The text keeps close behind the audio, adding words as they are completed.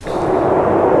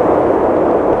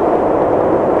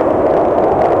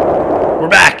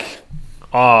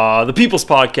the People's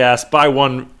Podcast by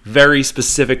one very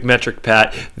specific metric,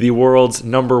 Pat, the world's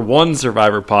 #1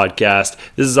 Survivor podcast.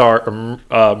 This is our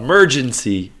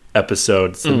emergency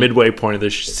episode. It's the midway point of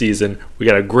this season. We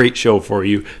got a great show for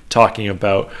you, talking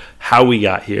about how we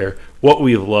got here, what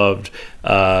we've loved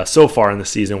so far in the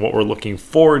season, what we're looking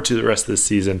forward to the rest of the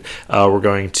season. We're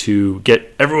going to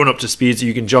get everyone up to speed so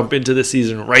you can jump into the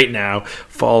season right now,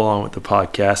 follow along with the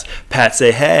podcast. Pat,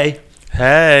 say hey.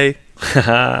 Hey.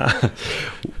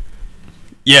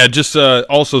 Yeah, just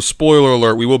also spoiler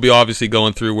alert, we will be obviously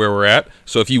going through where we're at.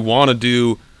 So if you want to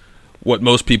do what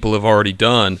most people have already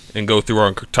done and go through our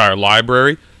entire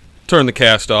library, turn the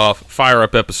cast off, fire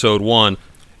up episode 1,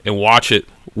 and watch it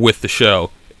with the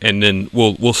show. And then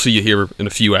we'll see you here in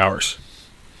a few hours.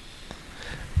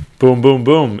 Boom, boom,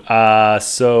 boom.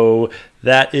 So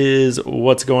that is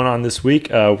what's going on this week.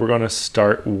 We're going to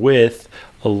start with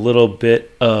a little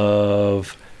bit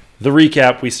of the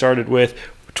recap. We started with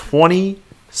 20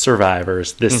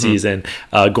 survivors this season,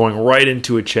 going right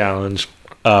into a challenge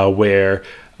where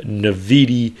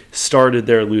Navidi started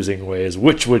their losing ways,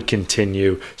 which would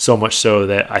continue, so much so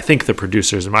that I think the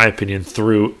producers, in my opinion,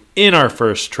 threw in our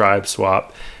first tribe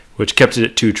swap, which kept it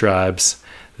at 2 tribes.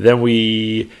 Then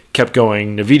we kept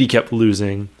going. Navidi kept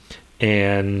losing,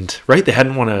 and they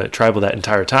hadn't won a tribal that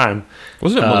entire time.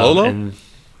 Wasn't it Malolo?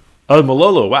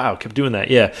 Malolo, wow, kept doing that.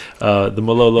 Yeah, the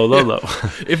Malolo Lolo.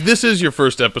 If this is your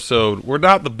first episode, we're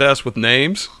not the best with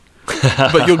names,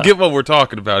 but you'll get what we're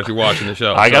talking about if you're watching the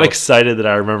show. I got excited that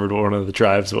I remembered what one of the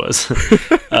tribes was.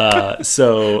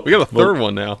 So we got a third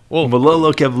one now. Whoa.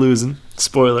 Malolo kept losing.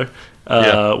 Spoiler.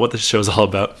 What the show's all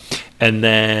about. And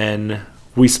then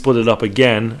we split it up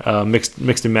again, mixed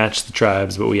and matched the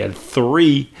tribes, but we had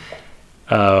 3,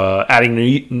 adding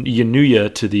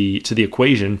Yanuya to the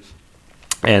equation.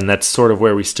 And that's sort of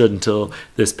where we stood until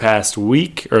this past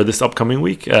week, or this upcoming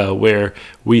week, where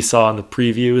we saw in the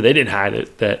preview, they didn't hide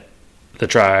it, that the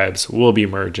tribes will be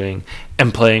merging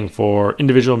and playing for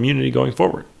individual immunity going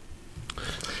forward.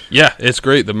 Yeah, it's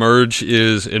great. The merge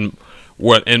is, in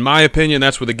my opinion,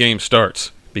 that's where the game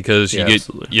starts, because you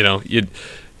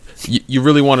you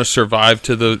really want to survive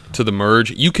to the merge.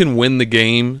 You can win the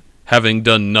game having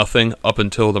done nothing up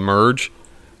until the merge,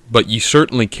 but you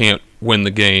certainly can't win the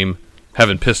game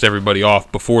having pissed everybody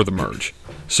off before the merge.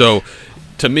 So,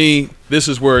 to me, this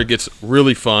is where it gets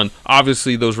really fun.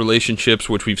 Obviously, those relationships,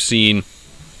 which we've seen,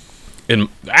 and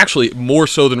actually more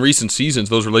so than recent seasons,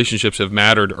 those relationships have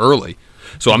mattered early.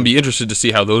 So I'm be interested to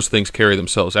see how those things carry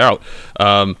themselves out.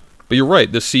 But you're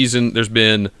right, this season there's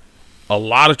been a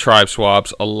lot of tribe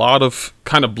swaps, a lot of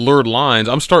kind of blurred lines.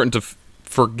 I'm starting to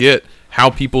forget how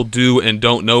people do and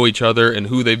don't know each other and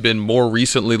who they've been more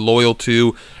recently loyal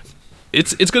to.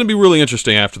 It's going to be really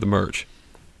interesting after the merge.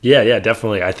 Yeah,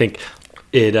 definitely. I think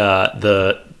it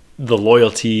the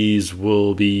loyalties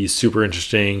will be super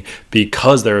interesting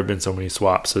because there have been so many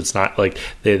swaps. So it's not like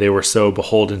they were so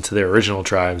beholden to their original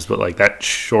tribes, but like that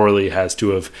surely has to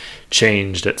have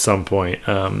changed at some point.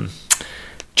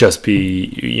 Just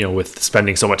with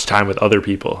spending so much time with other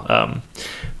people.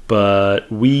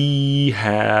 But we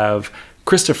have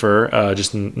Christopher,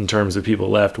 just in terms of people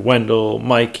left: Wendell,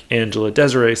 Mike, Angela,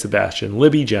 Desiree, Sebastian,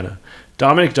 Libby, Jenna,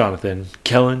 Dominic, Jonathan,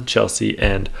 Kellen, Chelsea,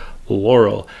 and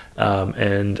Laurel.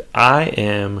 And I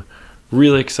am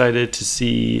really excited to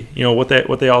see what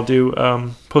they all do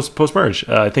post merge.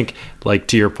 I think, like,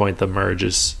 to your point, the merge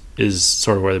is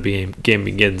sort of where the game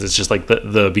begins. It's just like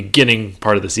the beginning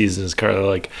part of the season is kind of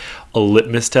like a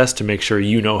litmus test to make sure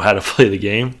you know how to play the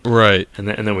game, right? And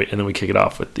then we kick it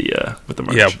off with the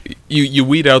merge. Yeah, you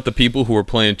weed out the people who are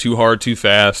playing too hard, too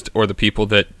fast, or the people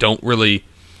that don't really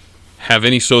have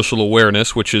any social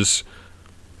awareness, which is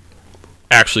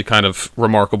actually kind of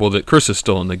remarkable that Chris is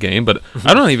still in the game. But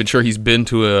I'm not even sure he's been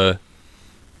to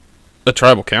a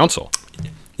tribal council.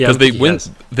 Yeah,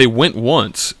 because they went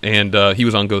once, and he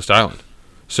was on Ghost Island.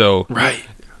 So right.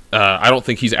 I don't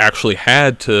think he's actually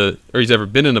he's ever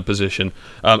been in a position.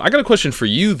 I got a question for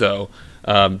you, though,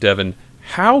 Devin.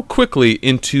 How quickly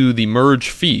into the merge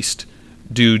feast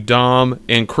do Dom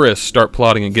and Chris start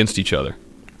plotting against each other?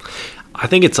 I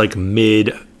think it's like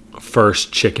mid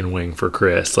first chicken wing for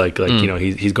Chris.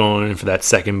 He's going in for that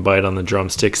second bite on the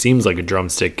drumstick. Seems like a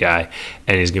drumstick guy,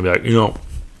 and he's gonna be like,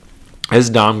 this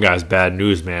Dom guy's bad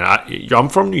news, man. I'm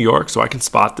from New York, so I can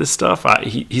spot this stuff.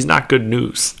 He's not good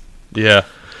news. Yeah.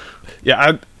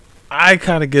 I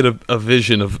kind of get a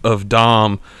vision of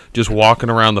Dom just walking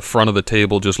around the front of the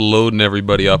table, just loading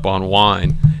everybody up on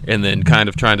wine, and then kind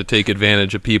of trying to take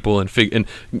advantage of people and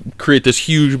create this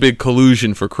huge big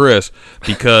collusion for Chris.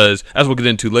 Because as we'll get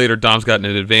into later, Dom's gotten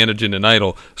an advantage in an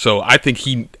idol, so I think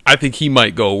he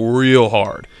might go real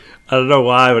hard. I don't know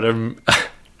why, but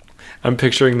I'm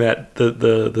picturing that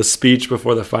the speech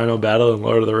before the final battle in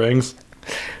Lord of the Rings.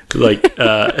 Like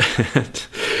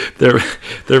there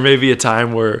may be a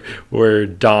time where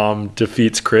Dom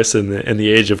defeats Chris and the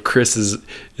age of Chris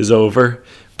is over,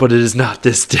 but it is not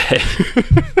this day.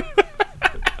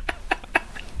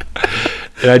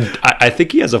 And I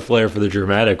think he has a flair for the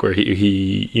dramatic where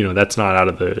he that's not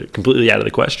completely out of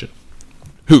the question.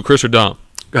 Who, Chris or Dom?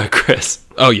 Chris.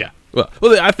 Oh yeah. Well,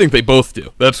 I think they both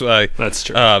do. That's why. That's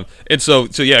true. And so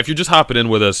yeah, if you're just hopping in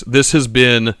with us, this has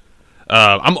been.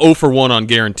 I'm 0 for 1 on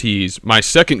guarantees. My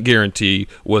second guarantee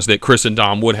was that Chris and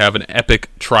Dom would have an epic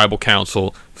tribal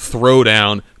council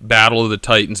throwdown, Battle of the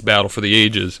Titans, Battle for the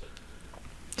Ages.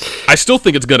 I still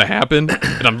think it's going to happen,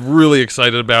 and I'm really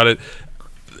excited about it.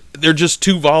 They're just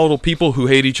two volatile people who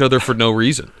hate each other for no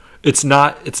reason. It's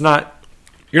not.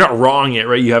 You're not wrong yet,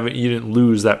 right? You didn't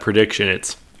lose that prediction.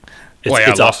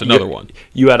 I lost another one.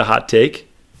 You had a hot take.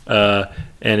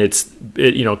 And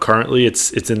currently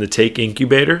it's in the Take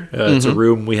Incubator. It's a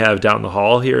room we have down the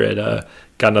hall here at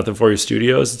Got Nothing For You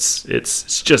Studios.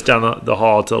 It's just down the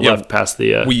hall to the left past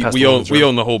the. We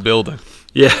own the whole building.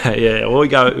 Yeah. Well, we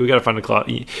got to find a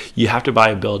closet. You have to buy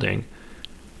a building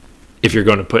if you're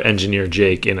going to put Engineer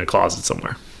Jake in a closet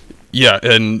somewhere. Yeah,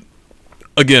 and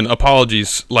again,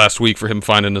 apologies last week for him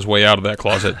finding his way out of that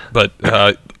closet, but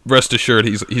rest assured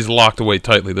he's locked away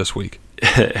tightly this week.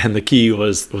 And the key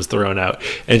was thrown out.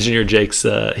 Engineer Jake's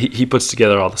he puts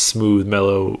together all the smooth,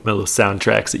 mellow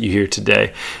soundtracks that you hear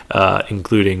today,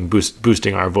 including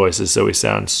boosting our voices so we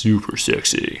sound super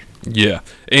sexy. Yeah,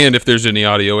 and if there's any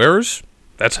audio errors,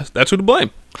 that's who to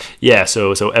blame. Yeah,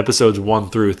 so episodes 1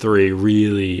 through 3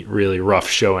 really really rough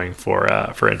showing for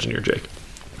Engineer Jake.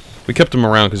 We kept him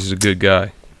around because he's a good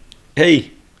guy.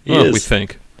 He is. We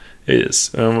think. He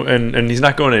is, and he's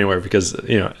not going anywhere because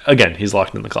again he's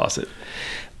locked in the closet.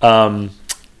 In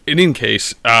any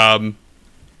case, I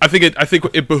think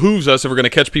it behooves us if we're going to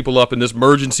catch people up in this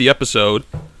emergency episode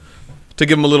to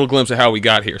give them a little glimpse of how we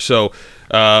got here. So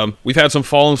we've had some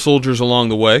fallen soldiers along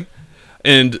the way,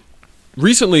 and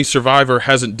recently Survivor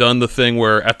hasn't done the thing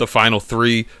where at the final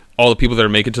 3, all the people that are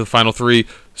making it to the final 3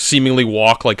 seemingly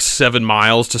walk like 7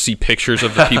 miles to see pictures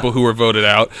of the people who were voted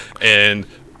out and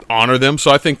honor them.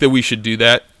 So I think that we should do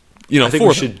that. I think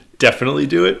we should definitely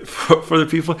do it for the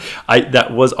people.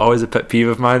 That was always a pet peeve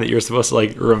of mine, that you're supposed to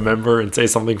remember and say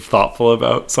something thoughtful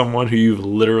about someone who you've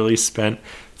literally spent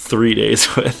 3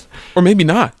 days with. Or maybe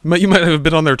not. You might have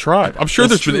been on their tribe. I'm sure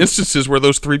there's been instances where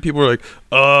those 3 people are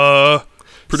like,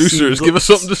 producers, give us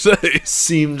something to say.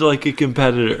 Seemed like a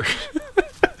competitor.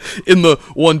 In the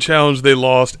one challenge they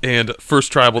lost and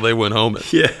first tribal they went home in.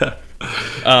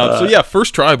 Yeah.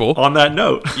 First tribal. On that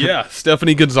note. Yeah,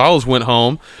 Stephanie Gonzalez went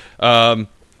home.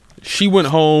 She went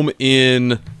home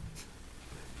in.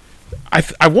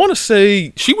 I want to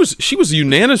say she was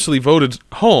unanimously voted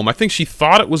home. I think she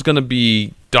thought it was going to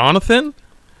be Donathan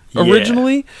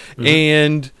originally,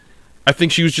 and I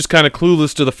think she was just kind of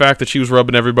clueless to the fact that she was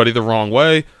rubbing everybody the wrong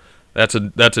way. That's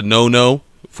a no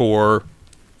for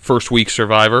first week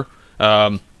Survivor.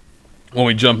 When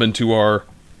we jump into our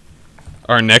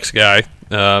next guy,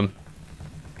 we're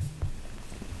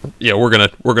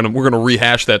gonna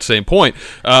rehash that same point.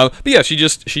 But yeah, she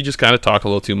just kind of talked a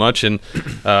little too much, and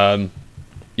I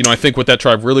think what that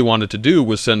tribe really wanted to do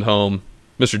was send home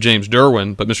Mr. James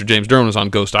Derwin, but Mr. James Derwin was on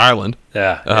Ghost Island.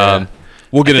 Yeah.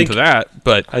 We'll get into that,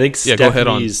 but I think go ahead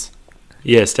on.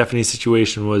 Stephanie's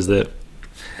situation was that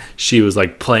she was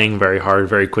playing very hard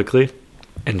very quickly,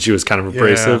 and she was kind of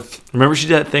abrasive. Yeah. Remember she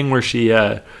did that thing where she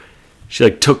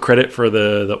took credit for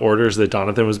the orders that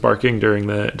Donathan was barking during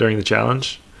the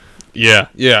challenge. Yeah.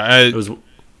 It was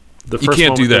the first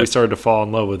moment that we started to fall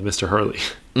in love with Mr. Hurley.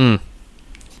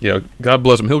 Yeah, God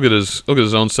bless him. He'll get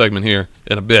his own segment here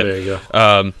in a bit. There you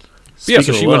go. So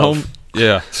she went home.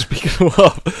 Yeah, speaking of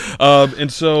love.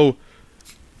 And so,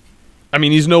 I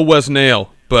mean, he's no Wes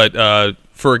Nail, but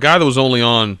for a guy that was only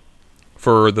on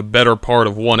for the better part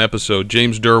of one episode,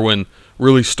 James Derwin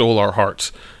really stole our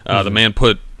hearts. The man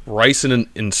put rice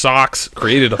in socks,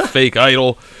 created a fake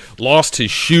idol, lost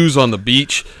his shoes on the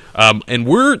beach, and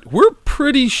we're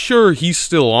pretty sure he's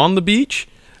still on the beach.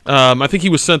 I think he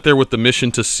was sent there with the mission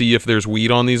to see if there's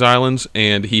weed on these islands,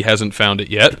 and he hasn't found it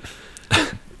yet.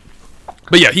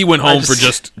 But yeah, he went home for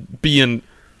just being...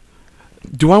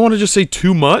 Do I want to just say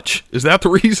too much? Is that the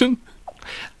reason?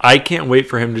 I can't wait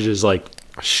for him to just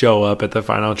show up at the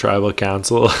final tribal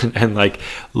council and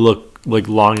look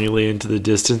longingly into the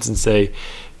distance and say,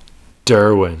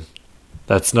 Derwin,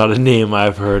 that's not a name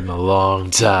I've heard in a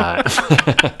long time.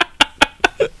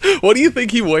 What do you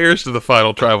think he wears to the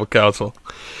final tribal council?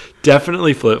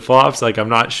 definitely flip-flops. Like, I'm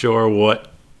not sure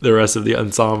what the rest of the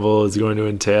ensemble is going to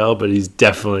entail, but he's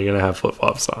definitely going to have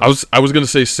flip-flops on. I was going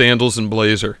to say sandals and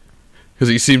blazer, because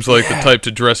he seems like the type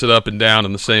to dress it up and down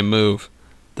in the same move.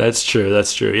 That's true.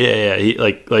 Yeah. He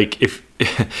like if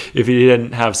if he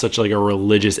didn't have such like a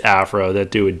religious afro, that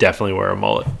dude would definitely wear a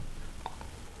mullet.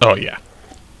 Oh yeah.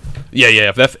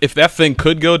 If that thing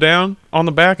could go down on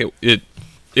the back, it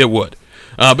would.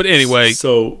 But anyway,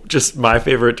 so just my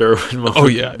favorite Derwin moment. Oh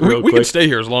yeah, we can stay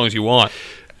here as long as you want.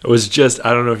 It was just,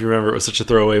 I don't know if you remember, it was such a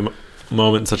throwaway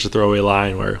moment, such a throwaway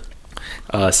line where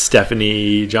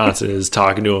Stephanie Johnson is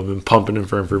talking to him and pumping him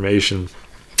for information,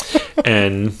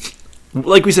 and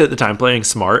like we said at the time, playing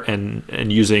smart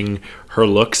and using her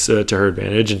looks to her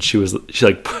advantage, and she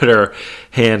like put her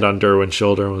hand on Derwin's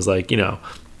shoulder and was like,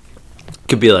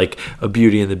 could be like a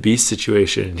Beauty and the Beast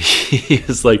situation. He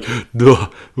was like, no,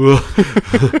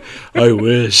 I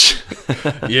wish.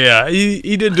 Yeah, he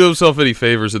didn't do himself any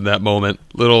favors in that moment.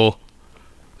 Little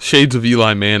shades of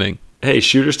Eli Manning. Hey,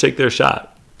 shooters take their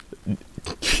shot.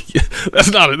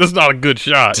 That's not a good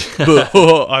shot.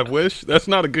 I wish. That's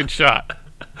not a good shot.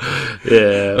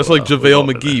 Yeah, that's like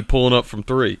JaVale McGee pulling up from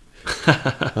 3.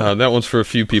 That one's for a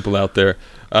few people out there.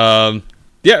 And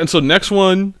so next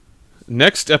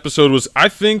episode was,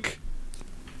 I'd say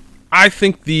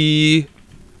the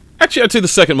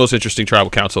second most interesting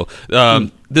tribal council.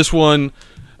 This one,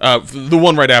 the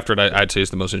one right after it, I'd say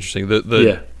is the most interesting.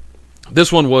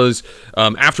 This one was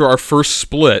after our first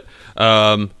split,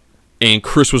 and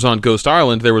Chris was on Ghost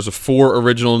Island. There was a 4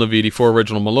 original Navidi, 4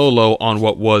 original Malolo on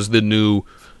what was the new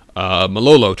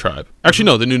Malolo tribe. Actually,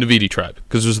 no, the new Navidi tribe,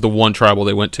 because this was the one tribal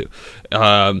they went to.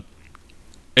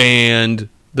 And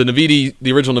the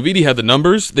original Navidi had the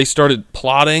numbers. They started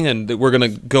plotting, and they were going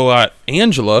to go at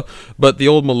Angela, but the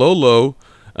old Malolo,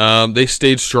 they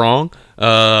stayed strong.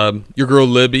 Your girl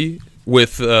Libby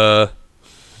with, I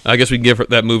guess we can give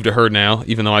that move to her now,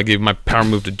 even though I gave my power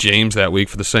move to James that week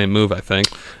for the same move, I think.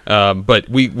 But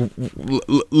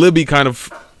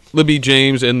Libby,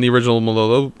 James, and the original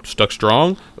Malolo stuck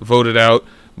strong, voted out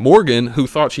Morgan, who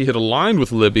thought she had aligned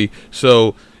with Libby.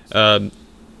 So it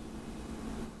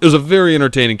was a very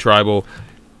entertaining tribal.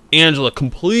 Angela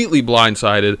completely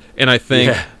blindsided, and I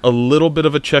think a little bit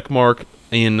of a check mark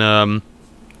in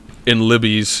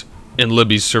Libby's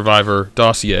Survivor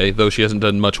dossier, though she hasn't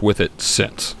done much with it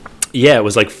since. Yeah, it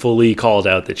was like fully called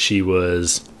out that she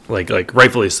was like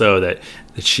rightfully so, that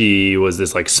she was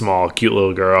this like small, cute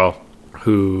little girl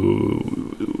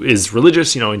who is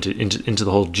religious, into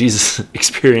the whole Jesus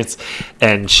experience,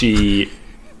 and she.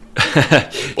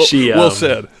 Well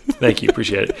said. Thank you,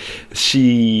 appreciate it.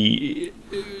 She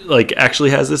actually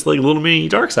has this like little mini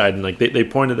dark side, and like they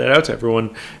pointed that out to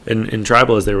everyone in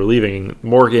tribal as they were leaving.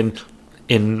 Morgan,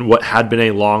 in what had been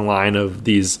a long line of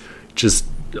these just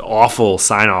awful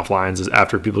sign-off lines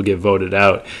after people get voted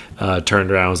out,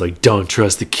 turned around and was like, "Don't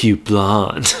trust the cute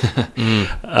blonde."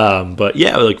 But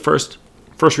yeah, like first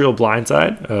real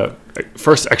blindside.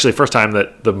 First time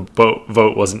that the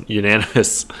vote wasn't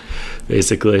unanimous,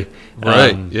 basically.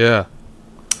 Right.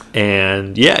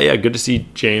 And good to see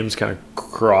James kind of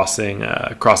crossing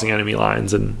enemy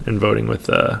lines and voting with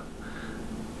the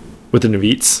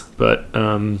Navites. But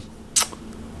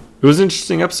it was an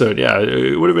interesting episode. Yeah,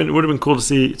 it would have been cool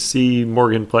to see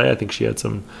Morgan play. I think she had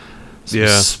some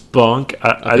spunk.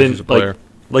 I didn't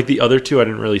like the other two. I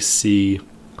didn't really see.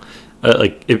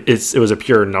 It was a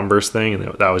pure numbers thing, and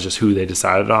that was just who they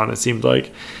decided on. It seemed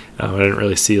like I didn't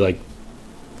really see like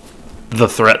the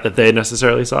threat that they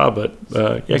necessarily saw, but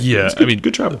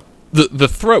good travel. The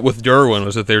threat with Derwin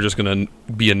was that they were just going to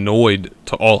be annoyed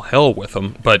to all hell with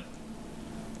him, but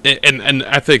and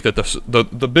I think that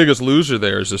the biggest loser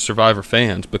there is the Survivor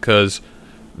fans, because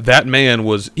that man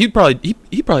he probably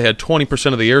had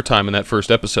 20% of the airtime in that first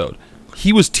episode.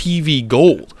 He was TV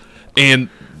gold, and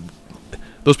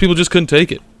those people just couldn't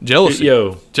take it. Jealousy.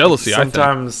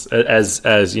 Sometimes, I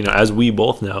think. as we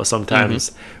both know,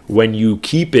 sometimes when you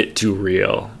keep it too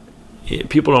real,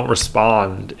 people don't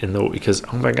respond because,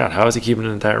 oh my God, how is he keeping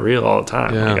it that real all the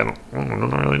time? Yeah. Like, I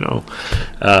don't really know.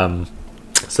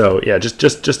 So yeah,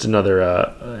 just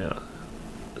another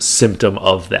symptom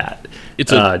of that.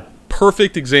 It's a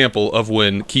perfect example of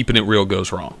when keeping it real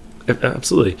goes wrong.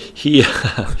 Absolutely. He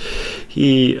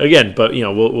again, but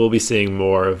we'll be seeing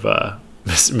more of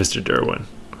Mr. Derwin.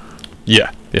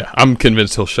 Yeah, I'm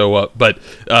convinced he'll show up. But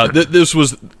this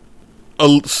was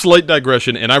a slight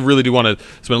digression, and I really do want to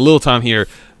spend a little time here.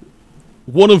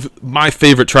 One of my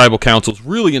favorite tribal councils,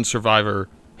 really in Survivor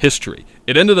history.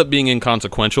 It ended up being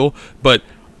inconsequential, but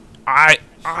I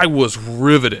was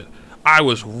riveted. I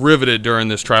was riveted during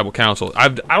this tribal council. I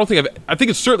think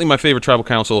it's certainly my favorite tribal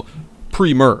council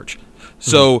pre-merge.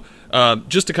 So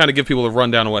just to kind of give people a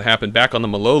rundown of what happened, back on the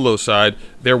Malolo side,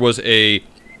 there was a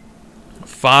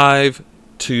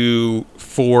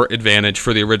 5-4 advantage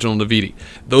for the original Navidi.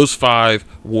 Those 5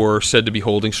 were said to be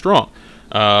holding strong.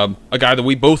 A guy that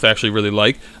we both actually really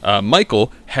like,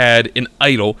 Michael, had an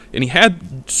idol, and he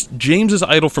had James's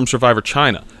idol from Survivor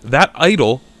China. That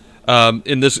idol,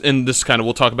 in this kind of,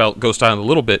 we'll talk about Ghost Island a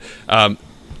little bit,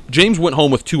 James went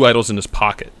home with 2 idols in his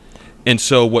pocket. And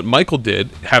so what Michael did,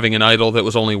 having an idol that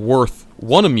was only worth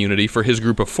 1 immunity for his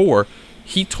group of 4,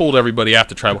 he told everybody at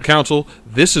the tribal council,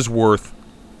 this is worth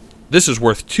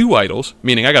 2 idols,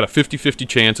 meaning I got a 50-50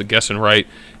 chance of guessing right,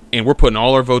 and we're putting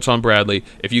all our votes on Bradley.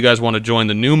 If you guys want to join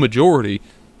the new majority,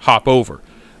 hop over.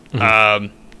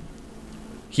 Mm-hmm.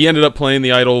 He ended up playing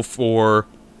the idol for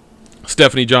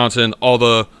Stephanie Johnson. All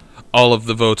of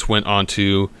the votes went on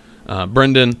to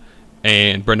Brendan,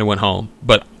 and Brendan went home.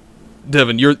 But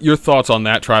Devin, your thoughts on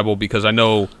that tribal, because I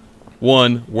know,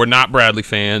 one, we're not Bradley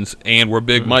fans, and we're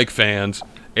big Mike fans,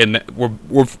 and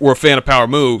we're a fan of power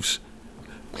moves.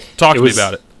 Talk to me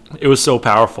about it. It was so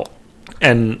powerful.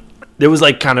 And it was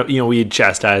like kind of, we had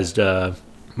chastised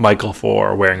Michael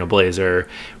for wearing a blazer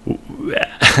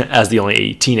as the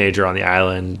only teenager on the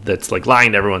island that's like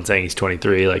lying to everyone saying he's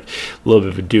 23, like a little bit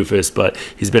of a doofus, but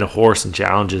he's been a horse in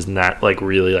challenges, and that like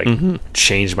really like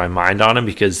changed my mind on him,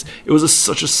 because it was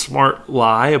such a smart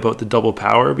lie about the double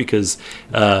power, because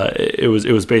it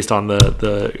was based on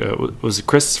the was it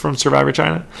Chris from Survivor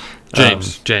China?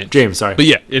 James, sorry. But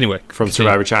yeah, anyway, from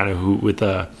Survivor China, who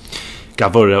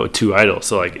got voted out with 2 idols.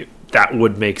 So like that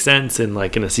would make sense, and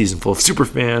like in a season full of super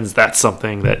fans, that's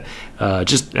something that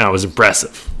was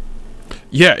impressive.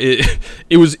 Yeah,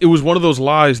 it was one of those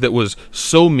lies that was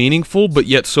so meaningful but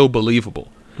yet so believable.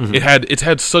 Mm-hmm. It's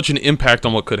had such an impact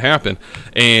on what could happen,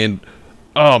 and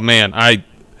oh man,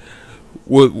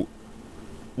 we'll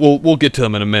get to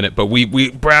him in a minute. But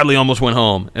we Bradley almost went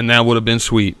home, and that would have been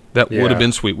sweet. Would have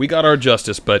been sweet. We got our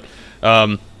justice, but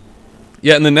yeah.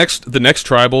 And the next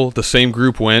tribal, the same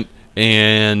group went,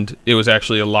 and it was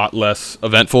actually a lot less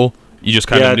eventful. You just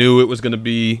kind of knew it was going to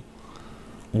be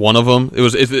one of them. It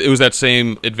was that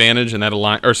same advantage and that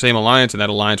same alliance, and that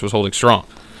alliance was holding strong.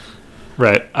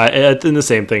 Right. I did the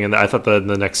same thing, and I thought the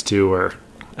next 2 were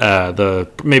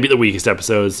maybe the weakest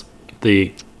episodes.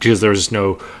 Because there was just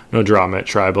no drama at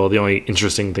Tribal. The only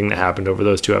interesting thing that happened over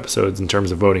those 2 episodes in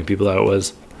terms of voting people out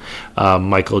was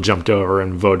Michael jumped over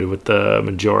and voted with the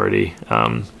majority.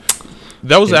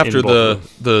 That was after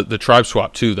the tribe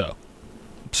swap too, though.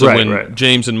 So when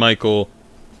James and Michael,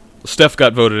 Steph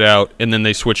got voted out, and then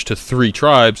they switched to 3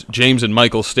 tribes. James and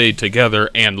Michael stayed together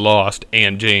and lost,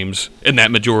 and James and that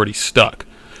majority stuck.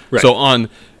 Right. So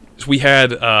we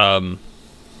had, I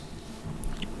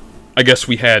guess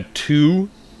we had two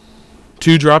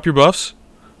drop your buffs.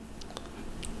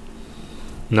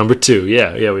 Number 2,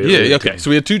 yeah. Okay.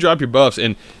 So we had 2 drop your buffs,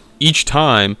 and each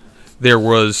time there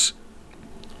was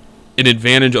an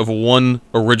advantage of 1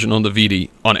 original Navidi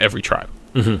on every tribe.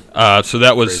 Mm-hmm. So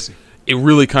that was crazy. It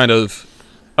really kind of,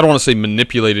 I don't want to say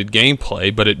manipulated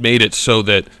gameplay, but it made it so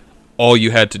that all you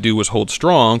had to do was hold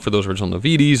strong for those original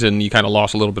Navidis, and you kind of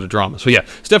lost a little bit of drama. So yeah,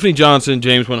 Stephanie Johnson,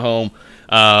 James went home.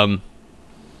 I don't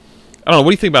know. What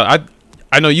do you think about it?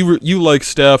 I know you like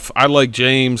Steph. I like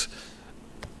James.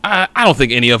 I don't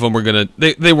think any of them were gonna.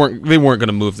 They weren't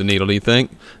gonna move the needle. Do you think?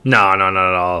 No, not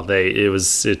at all.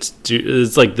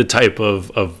 It's like the type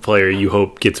of player you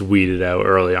hope gets weeded out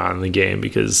early on in the game,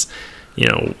 because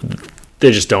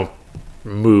they just don't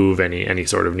move any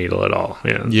sort of needle at all.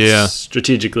 Yeah.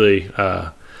 Strategically,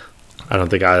 I don't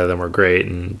think either of them were great,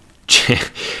 and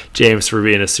James, for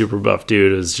being a super buff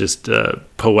dude, is just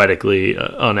poetically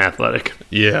unathletic.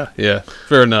 Yeah,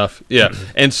 fair enough. Yeah,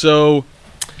 and so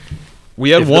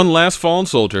we had one last fallen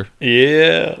soldier.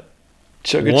 Yeah,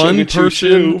 one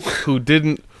person who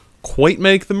didn't quite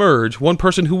make the merge. One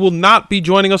person who will not be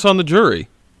joining us on the jury.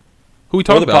 Who we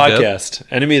talking about? The podcast, Deb?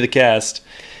 Enemy of the Cast.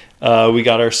 We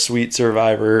got our sweet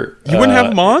survivor. You wouldn't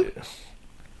have him on?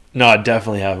 No, I'd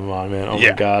definitely have him on, man. Oh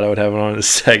my god, I would have him on in a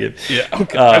second. Yeah,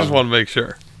 okay. I just want to make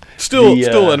sure.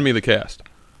 Still Enemy of the Cast.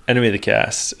 Enemy of the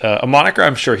Cast. A moniker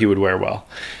I'm sure he would wear well.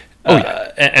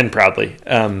 And proudly.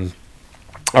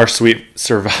 Our sweet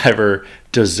survivor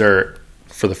dessert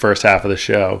for the first half of the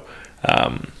show.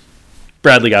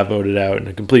 Bradley got voted out in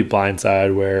a complete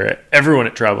blindside, where everyone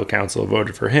at Tribal Council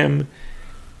voted for him,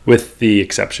 with the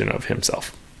exception of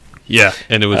himself. Yeah,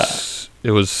 and it was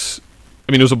a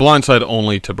blindside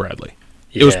only to Bradley.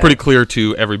 Yeah. It was pretty clear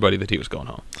to everybody that he was going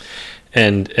home.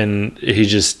 and he's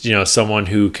just someone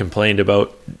who complained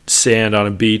about sand on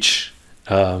a beach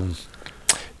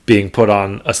being put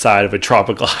on a side of a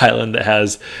tropical island that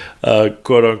has a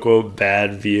quote unquote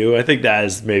bad view. I think that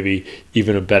is maybe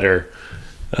even a better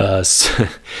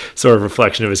sort of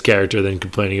reflection of his character than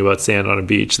complaining about sand on a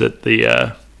beach, that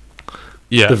the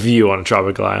view on a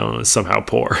tropical island is somehow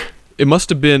poor. It must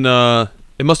have been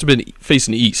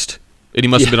facing east, and he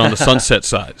must have been on the sunset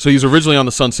side. So he's originally on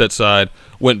the sunset side,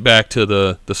 went back to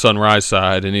the sunrise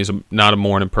side, and he's not a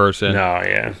morning person. No,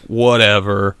 yeah.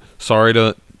 Whatever. Sorry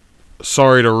to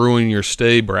ruin your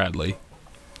stay, Bradley.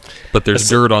 But there's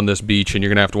dirt on this beach, and you're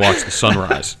gonna have to watch the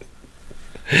sunrise.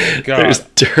 God. There's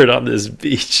dirt on this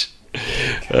beach.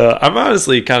 I'm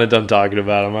honestly kind of done talking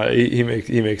about him.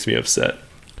 He makes me upset.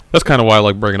 That's kind of why I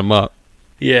like bringing him up.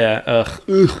 Yeah.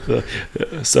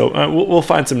 So we'll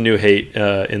find some new hate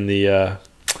in the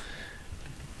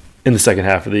second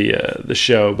half of the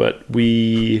show. But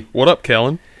what up,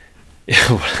 Kellen?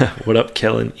 What up,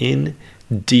 Kellen?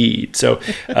 Indeed. So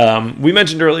we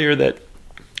mentioned earlier that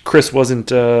Chris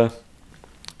wasn't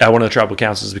at one of the tribal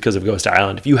councils because of Ghost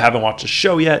Island. If you haven't watched the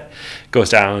show yet,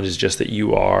 Ghost Island is just that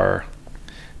you are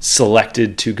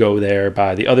selected to go there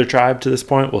by the other tribe to this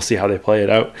point. We'll see how they play it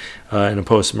out in a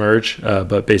post-merge.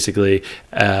 But basically,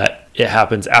 it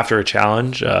happens after a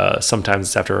challenge. Sometimes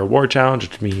it's after a reward challenge,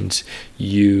 which means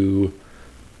you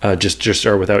just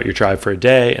are without your tribe for a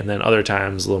day. And then other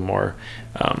times, a little more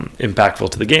impactful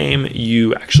to the game,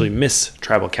 you actually miss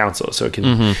tribal council. So it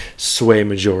can sway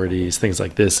majorities, things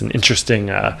like this. An interesting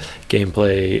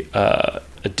gameplay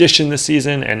addition this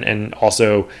season, and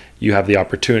also you have the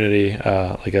opportunity,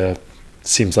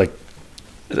 seems like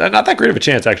not that great of a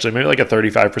chance actually, maybe like a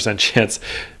 35% chance,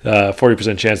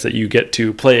 40% chance that you get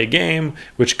to play a game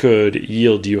which could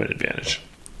yield you an advantage.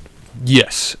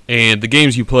 Yes, and the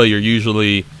games you play, you're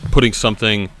usually putting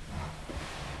something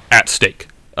at stake.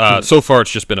 So far,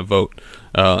 it's just been a vote.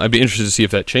 I'd be interested to see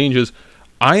if that changes.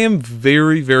 I am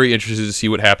very, very interested to see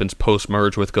what happens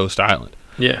post-merge with Ghost Island.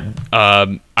 Yeah.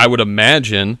 I would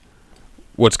imagine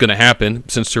what's going to happen,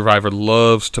 since Survivor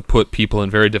loves to put people in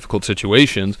very difficult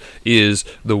situations, is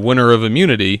the winner of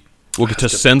immunity will get to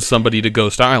send somebody to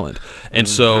Ghost Island. And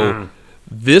so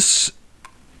this,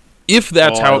 if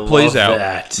that's how it plays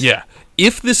out,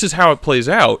 if this is how it plays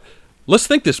out, let's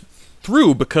think this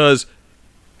through, because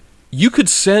you could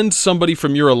send somebody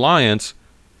from your alliance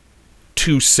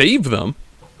to save them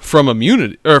from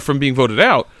immunity or from being voted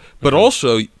out, but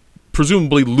also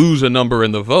presumably lose a number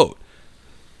in the vote.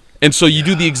 And so you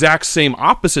do the exact same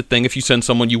opposite thing if you send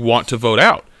someone you want to vote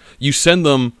out. You send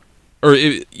them, or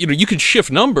you can shift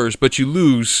numbers, but you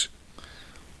lose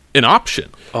an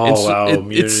option. Oh, wow,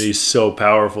 immunity is so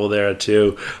powerful there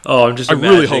too. Oh, I'm just I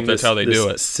really hope that's how they do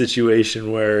it.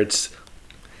 Situation where it's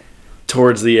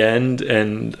towards the end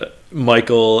and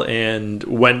Michael and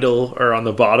Wendell are on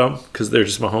the bottom because they're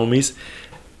just my homies.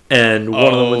 And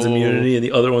one of them wins immunity, and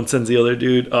the other one sends the other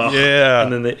dude. Oh, yeah.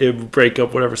 And then it would break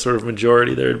up whatever sort of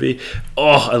majority there would be.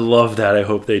 Oh, I love that. I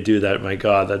hope they do that. My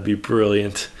God, that'd be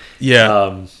brilliant.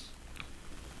 Yeah.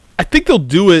 I think they'll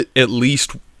do it at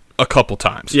least a couple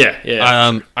times.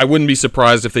 Yeah. I wouldn't be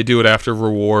surprised if they do it after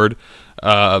reward.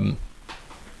 What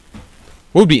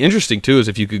would be interesting, too, is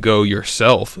if you could go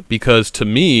yourself, because to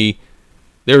me,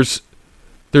 there's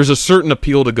a certain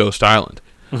appeal to Ghost Island.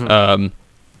 Mm-hmm.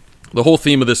 The whole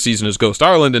theme of this season is Ghost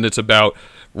Island, and it's about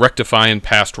rectifying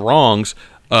past wrongs.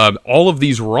 All of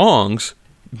these wrongs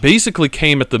basically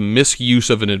came at the misuse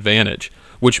of an advantage,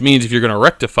 which means if you're going to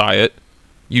rectify it,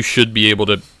 you should be able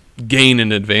to gain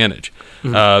an advantage.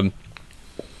 Mm-hmm.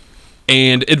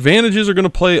 And advantages are going to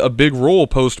play a big role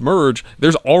post-merge.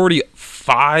 There's already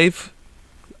 5,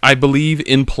 I believe,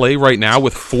 in play right now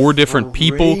with 4 different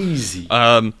people.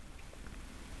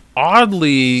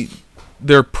 Oddly,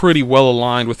 they're pretty well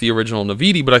aligned with the original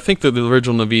Navidi, but I think that the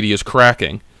original Navidi is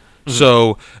cracking. Mm-hmm.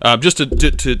 So, just to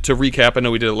recap, I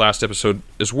know we did it last episode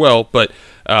as well, but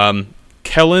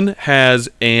Kellen has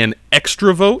an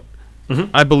extra vote,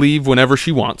 I believe, whenever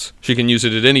she wants. She can use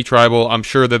it at any tribal. I'm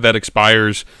sure that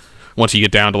expires once you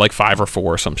get down to like 5 or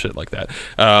 4 or some shit like that.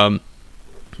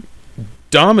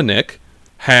 Dominic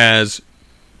has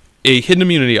a hidden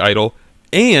immunity idol,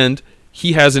 and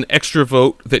he has an extra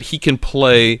vote that he can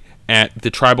play at the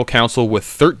tribal council with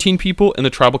 13 people in the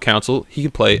tribal council. He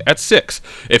can play at 6.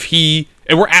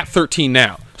 And we're at 13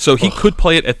 now, so he could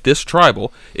play it at this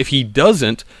tribal. If he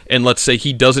doesn't, and let's say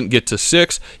he doesn't get to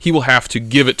 6, he will have to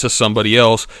give it to somebody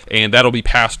else, and that'll be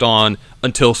passed on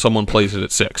until someone plays it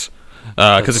at 6.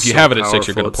 Because if you have it at 6,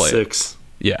 you're going to play 6. It.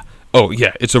 Yeah. Oh,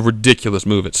 yeah. It's a ridiculous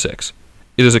move at 6.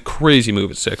 It is a crazy move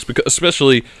at 6, because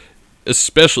especially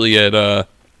at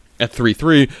at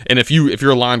 3-3. And if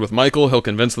you're aligned with Michael, he'll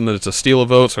convince them that it's a steal of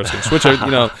votes, or it's going to switch it. It's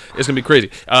going to be crazy.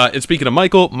 And speaking of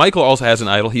Michael also has an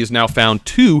idol. He has now found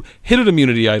 2 hidden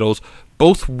immunity idols,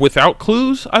 both without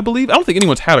clues, I believe. I don't think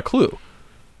anyone's had a clue.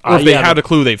 Or if they had a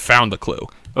clue, they've found the clue.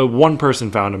 One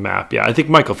person found a map. Yeah, I think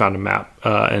Michael found a map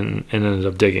and ended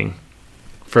up digging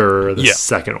for the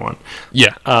second one.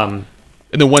 Yeah.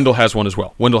 And then Wendell has one as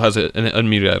well. Wendell has an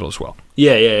immunity idol as well.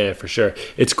 Yeah, for sure.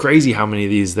 It's crazy how many of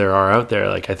these there are out there.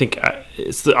 Like, I think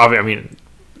is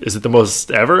it the most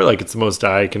ever? Like, it's the most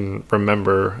I can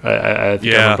remember. I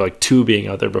think I remember like 2 being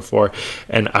out there before,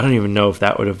 and I don't even know if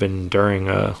that would have been during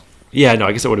a. Yeah, no,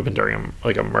 I guess it would have been during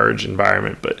a merge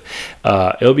environment, but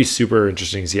it'll be super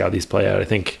interesting to see how these play out.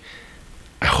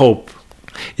 I hope.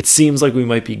 It seems like we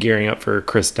might be gearing up for a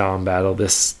Chris Dom battle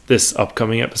this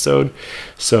upcoming episode,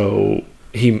 so.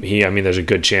 I mean, there's a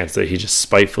good chance that he just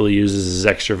spitefully uses his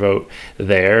extra vote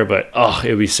there, but it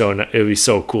would be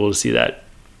so cool to see that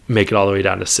make it all the way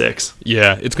down to 6.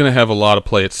 Yeah, it's going to have a lot of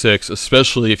play at 6,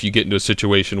 especially if you get into a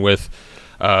situation with,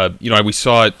 we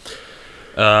saw it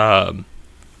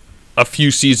a few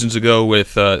seasons ago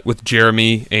with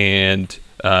Jeremy and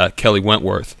Kelly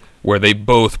Wentworth, where they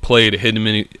both played a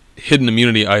hidden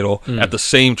immunity idol at the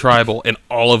same tribal, and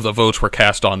all of the votes were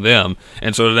cast on them,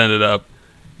 and so it ended up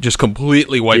just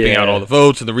completely wiping out all the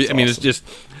votes. And awesome. It's just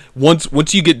once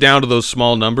you get down to those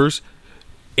small numbers,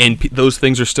 and those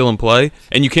things are still in play,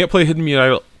 and you can't play hidden immunity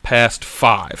idol past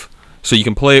 5. So you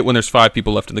can play it when there's 5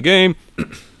 people left in the game.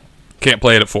 Can't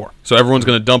play it at 4. So everyone's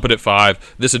going to dump it at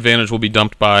 5. This advantage will be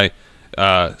dumped by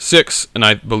 6, and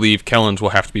I believe Kellen's will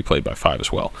have to be played by 5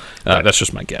 as well. Right. That's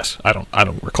just my guess. I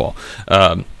don't recall.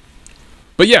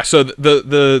 But yeah, so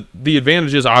the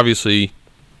advantages obviously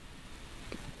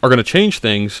are going to change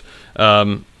things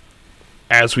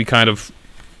as we kind of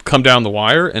come down the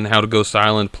wire, and how to go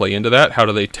silent play into that. How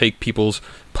do they take people's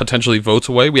potentially votes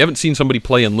away? We haven't seen somebody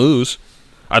play and lose.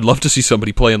 I'd love to see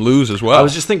somebody play and lose as well. I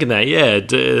was just thinking that. Yeah,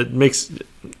 it makes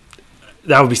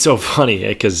that would be so funny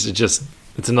because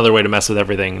it's another way to mess with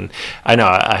everything. I know.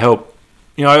 I hope.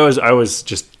 I was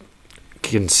just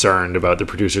concerned about the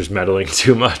producers meddling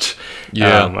too much. I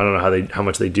don't know how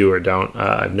much they do or don't.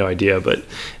 I have no idea, but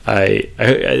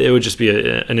it would just be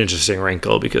an interesting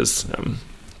wrinkle because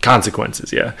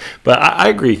consequences. Yeah, but I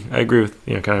agree. I agree with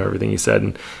kind of everything you said,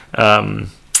 and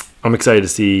I'm excited to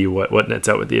see what nets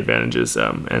out with the advantages.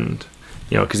 And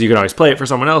because you can always play it for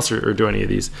someone else or do any of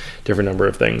these different number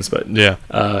of things. But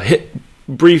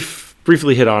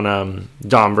briefly hit on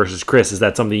Dom versus Chris. Is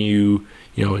that something you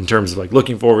in terms of like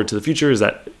looking forward to the future, is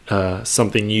that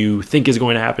something you think is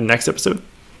going to happen next episode?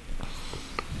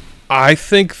 I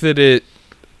think that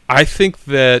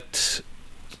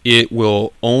it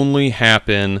will only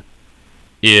happen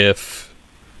if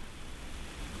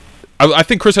I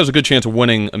think Chris has a good chance of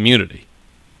winning immunity.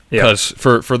 Because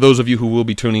for those of you who will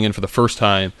be tuning in for the first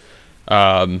time,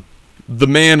 the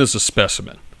man is a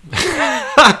specimen.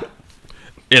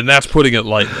 And that's putting it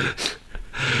lightly.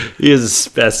 He is a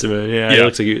specimen. Yeah. He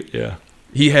looks like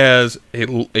he has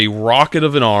a rocket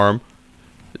of an arm.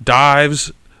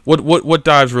 Dives. What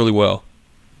dives really well?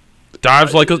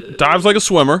 Dives like a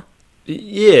swimmer.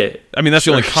 Yeah. I mean, that's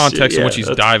the only context in which he's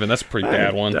diving. That's a pretty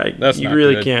bad one. That's you not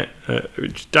really good.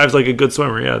 Can't. Dives like a good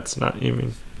swimmer. Yeah, it's not. I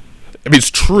mean,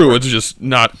 it's true. It's just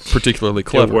not particularly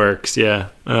clever. It works. Yeah.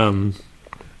 But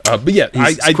yeah,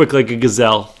 he's quick like a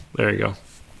gazelle. There you go.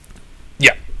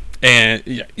 Yeah. And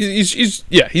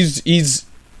he's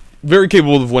very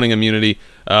capable of winning immunity.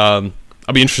 I'll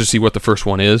be interested to see what the first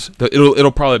one is.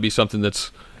 It'll probably be something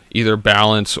that's either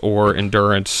balance or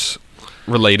endurance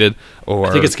related. Or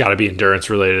I think it's got to be endurance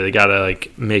related. They got to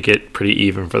make it pretty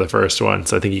even for the first one.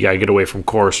 So I think you got to get away from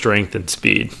core strength and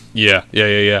speed. Yeah.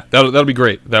 That'll be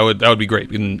great. That would be great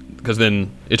because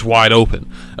then it's wide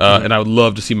open. And I would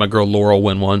love to see my girl Laurel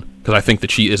win one because I think that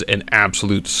she is an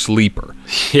absolute sleeper.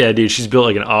 Yeah, dude, she's built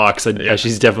like an ox.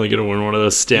 She's definitely gonna win one of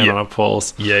those stand on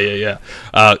poles. Yeah.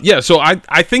 So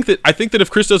I think that if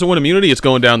Chris doesn't win immunity, it's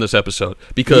going down this episode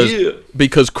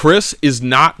because Chris is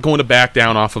not going to back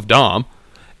down off of Dom.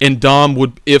 And Dom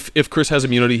would, if Chris has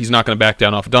immunity, he's not going to back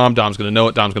down off of Dom. Dom's going to know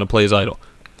it. Dom's going to play his idol.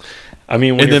 I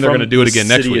mean, and then they're going to do it again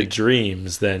next week. Of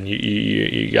dreams, then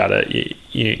you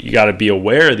gotta be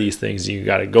aware of these things. You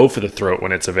gotta go for the throat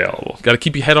when it's available. Got to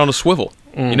keep your head on a swivel.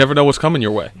 You never know what's coming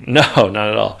your way. No, not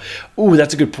at all. Ooh,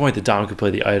 that's a good point. That Dom could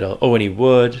play the idol. Oh, and he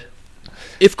would.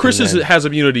 If Chris has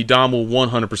immunity, Dom will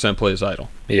 100% play his idol.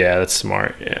 Yeah, that's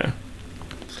smart. Yeah.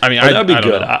 I mean, that'd be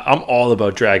good. I'm all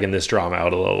about dragging this drama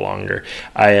out a little longer.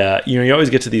 You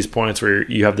always get to these points where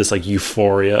you have this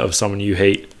euphoria of someone you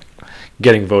hate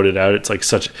getting voted out. It's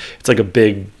like a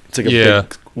big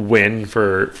win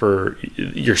for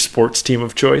your sports team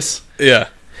of choice. Yeah.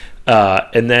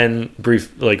 And then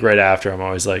right after, I'm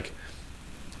always like,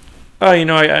 oh,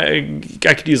 I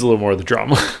could use a little more of the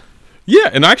drama. Yeah,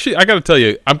 and actually, I got to tell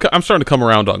you, I'm starting to come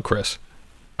around on Chris.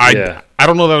 I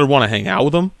don't know that I'd want to hang out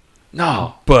with him.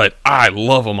 No, but I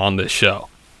love him on this show.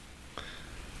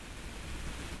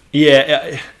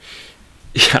 Yeah.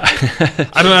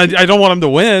 I don't want him to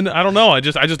win. I don't know. I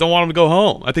just don't want him to go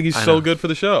home. I think he's so good for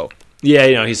the show.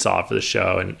 Yeah, he's solid for the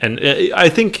show, and I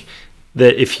think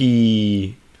that if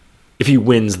he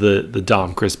wins the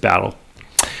Dom Chris battle,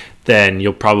 then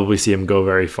you'll probably see him go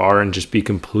very far and just be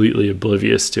completely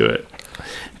oblivious to it.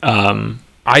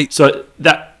 So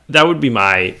that would be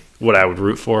what I would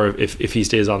root for if he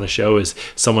stays on the show, is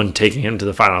someone taking him to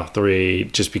the final three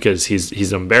just because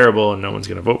he's unbearable and no one's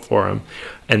going to vote for him.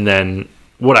 And then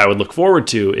what I would look forward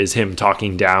to is him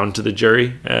talking down to the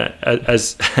jury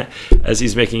as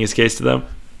he's making his case to them.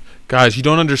 Guys, you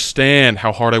don't understand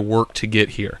how hard I worked to get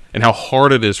here and how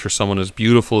hard it is for someone as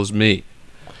beautiful as me.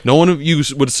 No one of you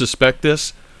would suspect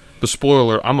this, but spoiler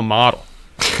alert, I'm a model.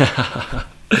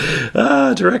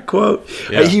 Direct quote.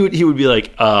 Yeah. He would be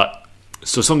like,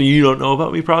 so something you don't know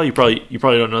about me, probably. You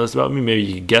probably don't know this about me. Maybe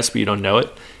you can guess, but you don't know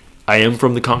it. I am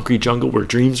from the concrete jungle where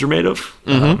dreams are made of.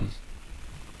 Mm-hmm.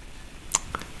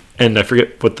 And I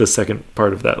forget what the second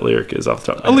part of that lyric is off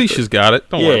the top of my head. Alicia's got it.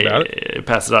 Don't worry about it. Yeah,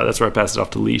 pass it off. That's where I pass it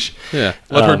off to Leash. Yeah,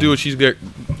 let her do what she's great.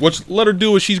 Let her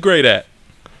do what she's great at.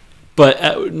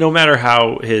 But no matter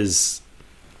how his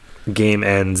game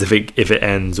ends, if it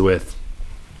ends with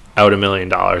out $1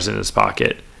 million in his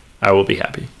pocket, I will be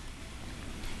happy.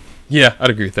 Yeah, I'd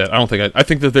agree with that. I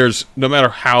think that there's, no matter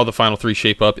how the final three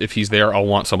shape up, if he's there, I'll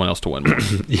want someone else to win more.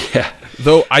 Yeah.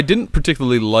 Though I didn't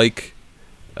particularly like,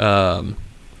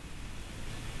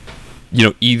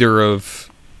 either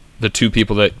of the two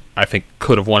people that I think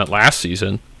could have won it last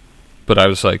season, but I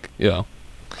was like,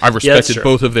 I respected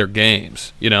both of their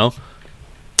games, I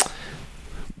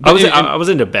was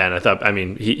into Ben. I thought,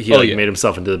 he made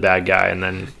himself into the bad guy and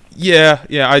then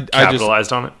I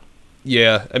capitalized on it.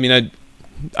 Yeah,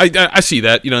 I see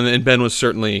that, and Ben was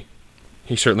certainly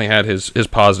had his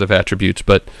positive attributes,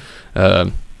 but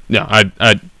I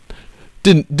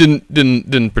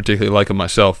didn't particularly like him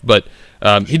myself, but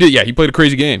he did. Yeah, he played a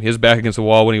crazy game. He was back against the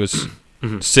wall when he was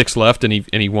 6 left, and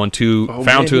he won two,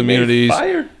 two immunities,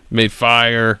 made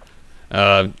fire,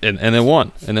 and then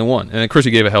won, and then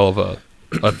Chrissy gave a hell of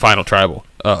a final tribal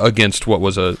against what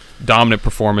was a dominant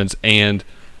performance and,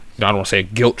 I don't want to say a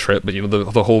guilt trip, but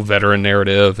the whole veteran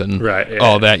narrative and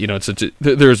all that.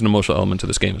 There's an emotional element to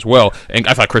this game as well, and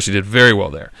I thought Chrissy did very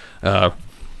well there. And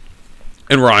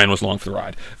Ryan was along for the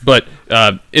ride, but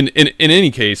in any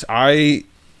case, I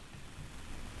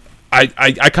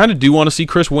kind of do want to see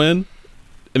Chris win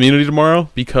immunity tomorrow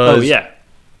because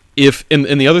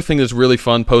and the other thing that's really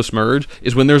fun post merge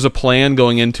is when there's a plan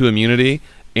going into immunity.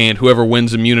 And whoever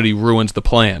wins immunity ruins the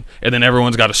plan. And then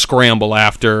everyone's got to scramble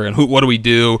after. And what do we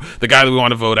do? The guy that we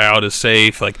want to vote out is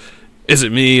safe. Like, is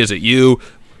it me? Is it you?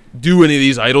 Do any of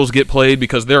these idols get played?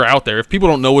 Because they're out there. If people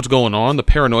don't know what's going on, the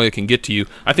paranoia can get to you.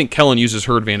 I think Kellen uses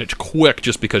her advantage quick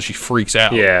just because she freaks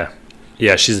out. Yeah.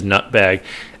 Yeah, she's a nutbag.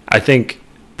 I think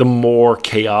the more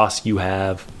chaos you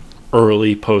have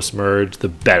early post-merge, the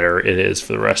better it is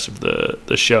for the rest of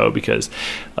the show, because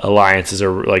alliances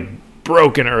are, like,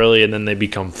 broken early and then they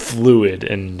become fluid,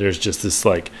 and there's just this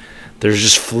there's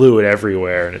just fluid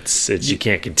everywhere, and it's you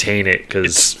can't contain it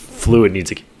because fluid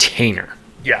needs a container.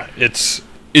 Yeah, it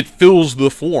fills the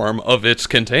form of its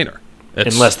container.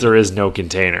 Unless there is no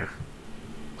container.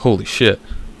 Holy shit.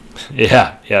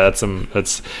 Yeah, that's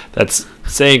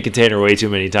saying container way too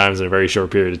many times in a very short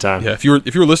period of time. Yeah, if you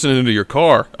were listening into your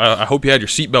car, I hope you had your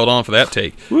seatbelt on for that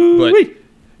take. Woo-wee. But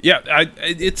yeah,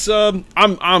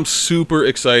 I'm super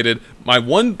excited. My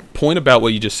one point about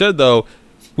what you just said, though,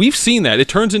 we've seen that. It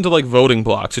turns into like voting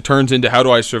blocks. It turns into how do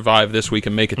I survive this week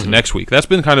and make it to next week. That's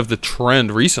been kind of the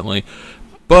trend recently.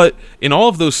 But in all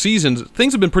of those seasons,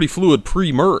 things have been pretty fluid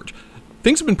pre-merge.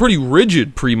 Things have been pretty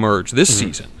rigid pre-merge this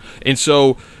season. And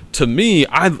so, to me,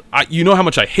 I you know how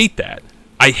much I hate that.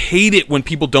 I hate it when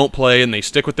people don't play and they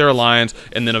stick with their alliance,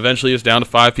 and then eventually it's down to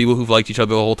 5 people who've liked each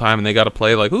other the whole time, and they got to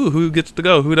play like, ooh, who gets to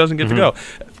go, who doesn't get to go.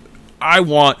 I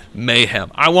want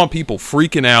mayhem. I want people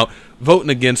freaking out, voting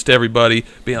against everybody,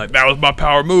 being like, that was my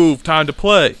power move, time to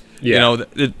play. Yeah.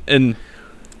 And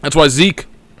that's why Zeke,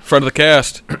 friend of the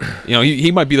cast,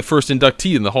 he might be the first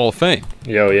inductee in the Hall of Fame.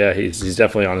 Yeah, he's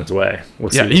definitely on his way.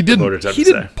 We'll see he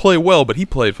didn't play well, but he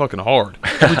played fucking hard.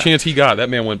 Every chance he got, that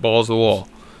man went balls to the wall.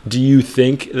 Do you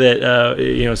think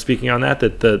that speaking on that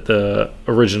the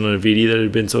original Navidi that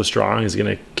had been so strong is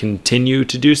going to continue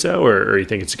to do so, or you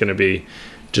think it's going to be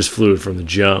just fluid from the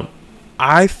jump?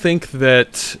 I think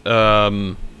that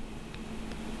the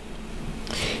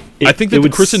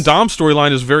Chris and Dom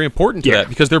storyline is very important to that,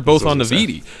 because they're both on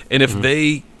Navidi, and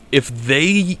if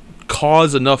they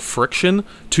cause enough friction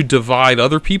to divide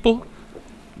other people,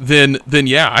 then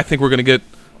yeah, I think we're going to get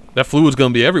that fluid's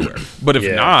going to be everywhere. But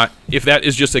if not, if that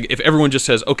is just if everyone just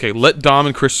says, okay, let Dom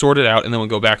and Chris sort it out, and then we'll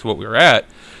go back to what we were at.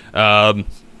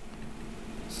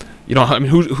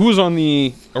 Who was on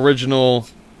the original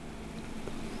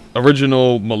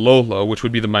Malolo, which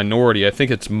would be the minority? I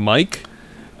think it's Mike,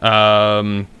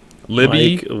 Libby,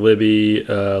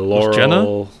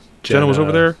 Laurel, Jenna was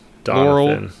over there.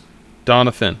 Laurel,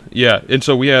 Donathan. Yeah, and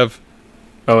so we have.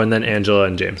 Oh, and then Angela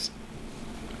and James.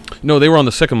 No, they were on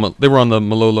the second. They were on the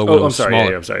Malolo. Oh, I'm sorry.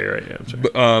 Yeah, I'm sorry. You're right. Yeah, I'm sorry.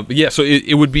 But so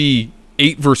it would be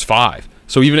 8 versus 5.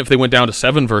 So even if they went down to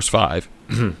 7 versus 5,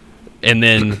 and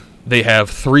then they have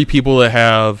 3 people that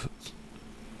have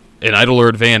an idler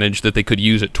advantage that they could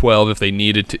use at 12 if they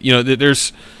needed to.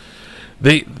 There's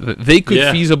they could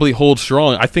feasibly hold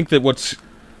strong. I think that what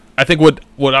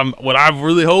I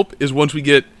really hope is once we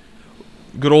get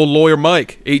good old lawyer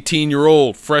Mike,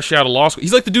 18-year-old, fresh out of law school.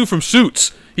 He's like the dude from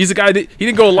Suits. He's the guy that he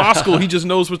didn't go to law school. He just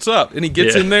knows what's up, and he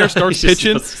gets in there, starts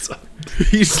pitching.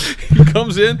 He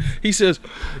comes in. He says,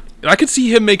 I could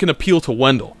see him make an appeal to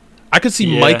Wendell. I could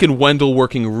see Mike and Wendell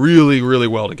working really, really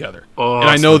well together. Oh, and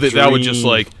I know that would just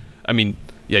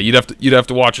you'd have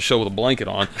to watch a show with a blanket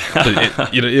on.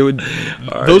 But it would.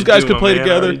 Those guys could play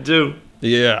together.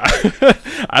 Yeah,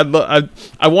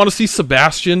 I want to see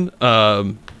Sebastian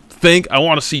think. I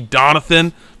want to see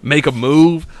Donathan make a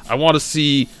move. I want to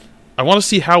see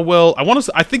how well.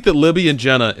 I think that Libby and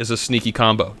Jenna is a sneaky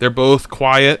combo. They're both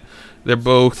quiet. They're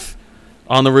both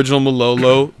on the original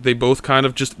Malolo. They both kind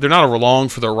of they're not along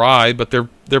for the ride, but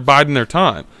they're biding their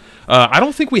time. I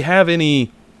don't think we have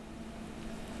any.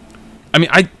 I mean,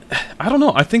 I don't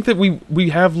know. I think that we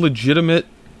have legitimate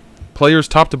players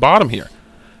top to bottom here.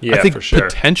 Yeah, I think for sure.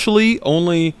 Potentially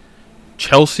only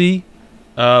Chelsea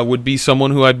would be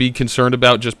someone who I'd be concerned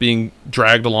about just being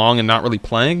dragged along and not really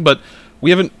playing. But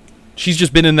we haven't. She's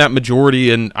just been in that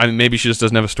majority, and maybe she just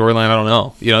doesn't have a storyline. I don't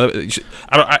know.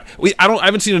 I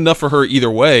haven't seen enough for her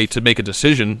either way to make a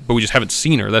decision, but we just haven't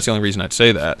seen her. That's the only reason I'd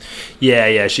say that.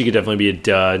 Yeah, she could definitely be a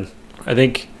dud. I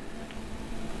think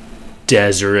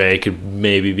Desiree could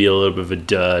maybe be a little bit of a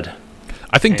dud.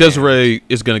 I think Desiree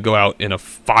is going to go out in a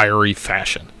fiery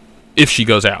fashion if she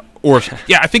goes out. Or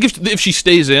I think if she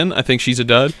stays in, I think she's a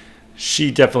dud.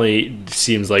 She definitely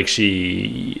seems like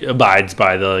she abides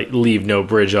by the leave no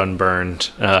bridge unburned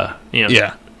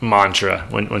mantra.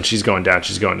 When she's going down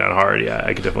hard. Yeah,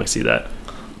 I could definitely see that.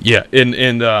 Yeah,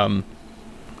 and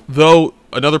though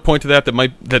another point to that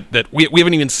we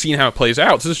haven't even seen how it plays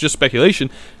out. So this is just speculation.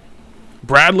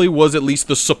 Bradley was at least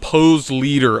the supposed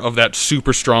leader of that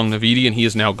super strong Navidi, and he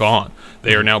is now gone.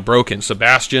 They are now broken.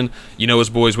 Sebastian,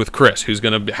 his boys with Chris, who's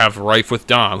going to have rife with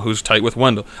Dom, who's tight with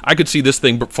Wendell. I could see this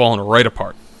thing falling right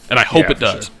apart, and I hope it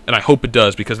does. Sure. And I hope it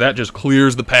does, because that just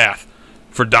clears the path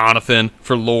for Donathan,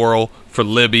 for Laurel, for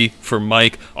Libby, for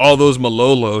Mike, all those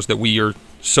Malolos that we are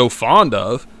so fond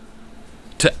of,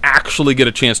 to actually get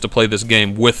a chance to play this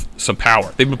game with some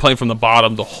power. They've been playing from the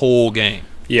bottom the whole game.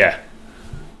 Yeah.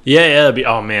 Yeah,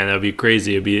 that'd be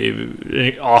crazy. It'd be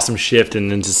an awesome shift, and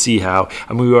then to see how.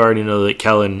 I mean, we already know that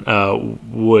Kellen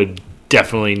would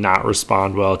definitely not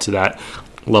respond well to that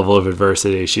level of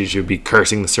adversity. She should be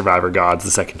cursing the survivor gods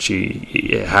the second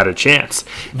she had a chance.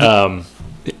 The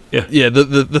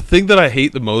thing that I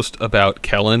hate the most about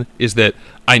Kellen is that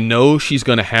I know she's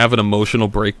going to have an emotional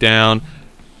breakdown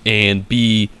and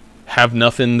have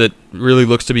nothing that really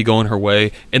looks to be going her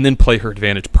way, and then play her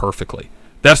advantage perfectly.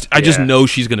 I just know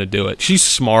she's going to do it. She's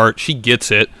smart. She gets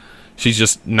it. She's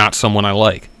just not someone I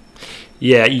like.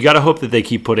 Yeah, you got to hope that they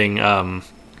keep putting that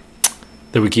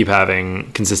we keep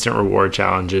having consistent reward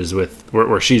challenges with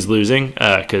where she's losing,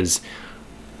 because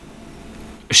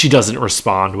she doesn't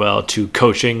respond well to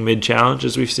coaching mid challenge,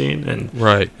 as we've seen, and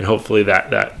hopefully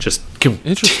that just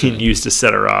continues to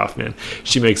set her off. Man,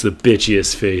 she makes the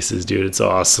bitchiest faces, dude. It's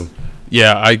awesome.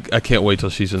 Yeah, I can't wait till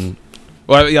she's in.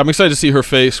 Well, I'm excited to see her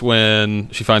face when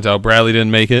she finds out Bradley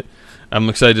didn't make it. I'm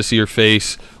excited to see her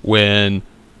face when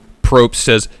Probst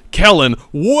says, Kellen,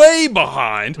 way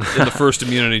behind in the first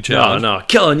immunity challenge. No,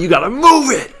 Kellen, you got to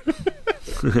move it.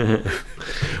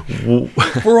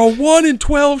 For a 1 in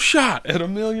 12 shot at $1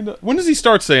 million. When does he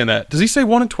start saying that? Does he say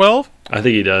 1 in 12? I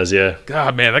think he does, yeah.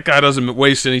 God, man, that guy doesn't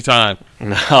waste any time.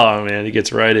 No, man, he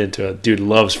gets right into it. Dude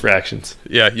loves fractions.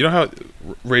 Yeah, you know how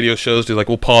radio shows do, like,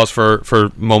 we'll pause for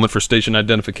a moment for station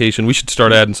identification? We should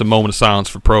start adding some moment of silence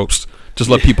for Probst. Just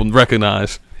let people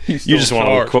recognize. You just want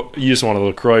a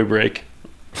little Croy break.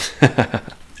 Had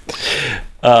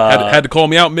to call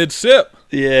me out mid-sip.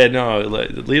 Yeah, no,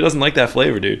 Lee doesn't like that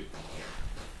flavor, dude.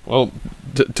 Well,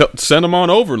 send them on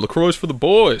over. LaCroix's for the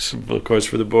boys. LaCroix's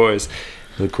for the boys.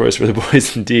 LaCroix's for the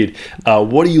boys, indeed.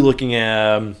 What are you looking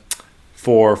at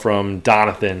from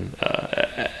Donathan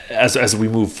as we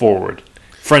move forward?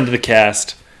 Friend of the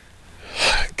cast.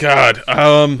 God,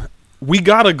 we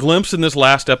got a glimpse in this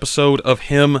last episode of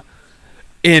him,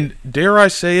 and dare I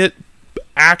say it,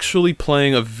 actually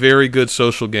playing a very good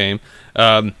social game.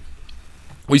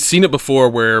 We've seen it before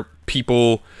where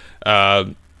people,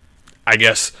 I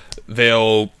guess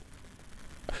there's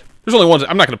only one.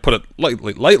 I'm not going to put it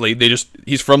lightly.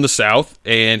 He's from the South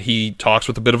and he talks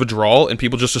with a bit of a drawl, and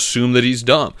people just assume that he's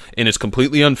dumb, and it's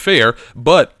completely unfair.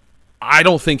 But I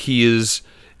don't think he is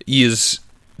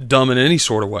dumb in any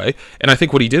sort of way. And I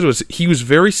think what he did was he was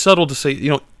very subtle to say,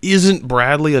 isn't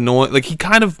Bradley annoying? Like, he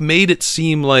kind of made it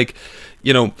seem like,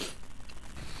 he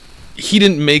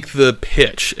didn't make the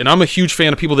pitch. And I'm a huge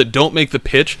fan of people that don't make the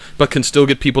pitch but can still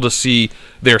get people to see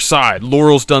their side.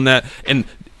 Laurel's done that. And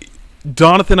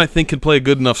Donathan, I think, can play a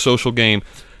good enough social game,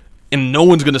 and no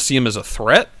one's going to see him as a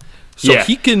threat. So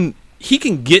he can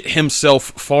get himself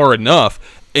far enough.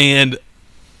 And,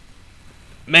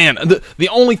 man, the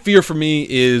only fear for me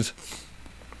is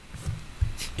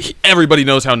everybody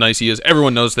knows how nice he is.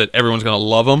 Everyone knows that everyone's going to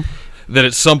love him. That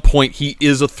at some point he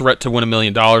is a threat to win $1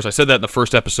 million. I said that in the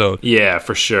first episode. Yeah,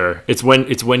 for sure. It's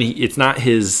not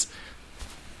his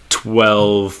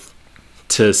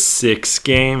 12-6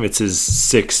 game. It's his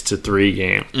 6-3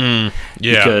 game.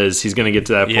 Yeah, because he's going to get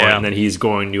to that point, and then he's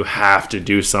going to have to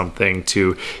do something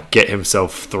to get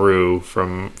himself through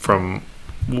from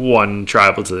one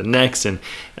tribal to the next, and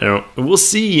we'll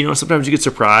see. Sometimes you get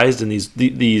surprised, and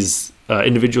these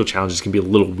individual challenges can be a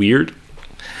little weird,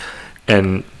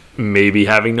 and maybe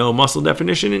having no muscle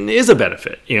definition is a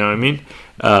benefit. You know what I mean?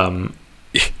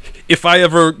 If I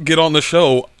ever get on the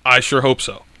show, I sure hope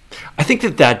so. I think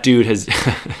that dude has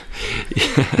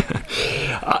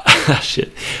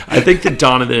shit. I think that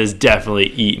Donovan has definitely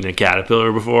eaten a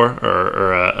caterpillar before,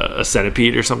 or a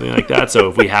centipede or something like that. So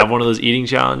if we have one of those eating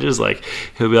challenges, like,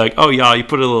 he'll be like, "Oh yeah, you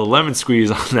put a little lemon squeeze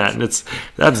on that, and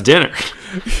that's dinner."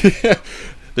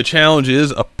 The challenge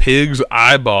is a pig's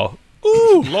eyeball.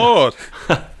 Ooh, Lord.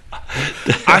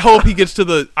 I hope he gets to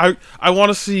the. I want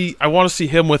to see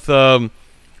him with. I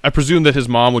presume that his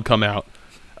mom would come out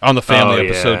on the family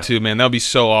episode too. Man, that would be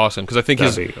so awesome, because I think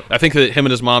that him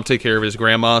and his mom take care of his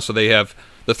grandma, so the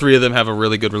three of them have a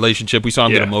really good relationship. We saw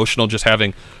him get emotional just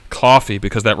having coffee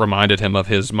because that reminded him of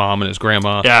his mom and his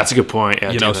grandma. Yeah, that's a good point.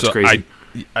 Yeah, that's so crazy.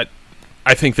 I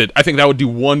think that would do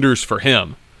wonders for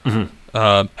him. Mm-hmm.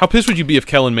 How pissed would you be if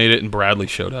Kellen made it and Bradley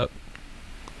showed up?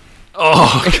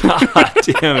 Oh, God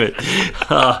damn it.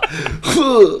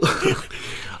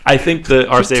 I think that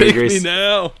our saving grace. Take me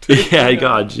now. Yeah,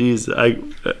 God, jeez.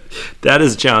 That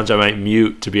is a challenge I might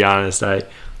mute, to be honest. I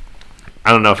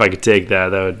don't know if I could take that.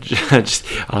 That would just,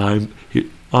 I'm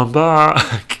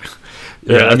back.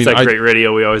 Yeah, that's great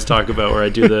radio we always talk about where I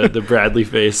do the Bradley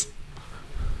face.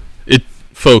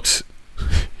 Folks,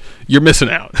 you're missing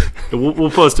out.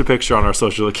 We'll post a picture on our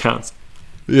social accounts.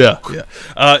 Yeah.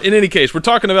 In any case, we're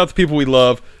talking about the people we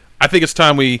love. I think it's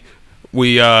time we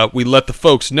let the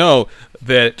folks know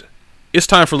that it's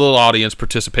time for a little audience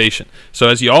participation. So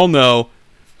as you all know,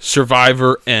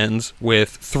 Survivor ends with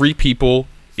 3 people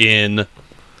in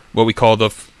what we call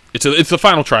it's the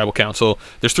final tribal council.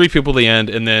 There's 3 people at the end,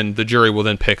 and then the jury will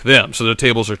then pick them. So the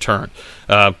tables are turned,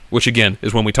 which again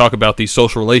is when we talk about these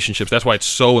social relationships. That's why it's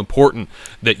so important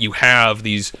that you have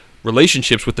these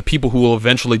relationships with the people who will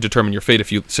eventually determine your fate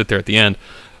if you sit there at the end.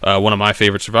 One of my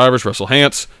favorite survivors, Russell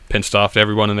Hantz, pinched off to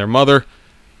everyone and their mother,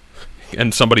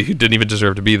 and somebody who didn't even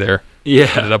deserve to be there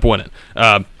ended up winning,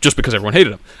 just because everyone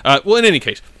hated him. Well, in any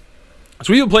case,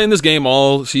 so we've been playing this game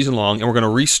all season long, and we're going to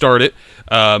restart it.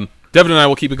 Devin and I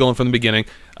will keep it going from the beginning,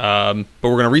 but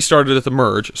we're going to restart it at the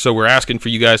merge. So we're asking for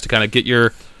you guys to kind of get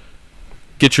your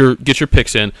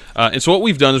picks in. And so what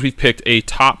we've done is we've picked a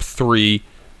top 3.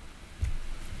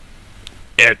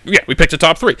 We picked a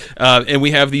top 3. And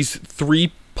we have these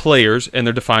 3 players, and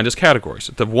they're defined as categories.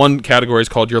 The one category is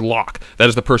called your lock. That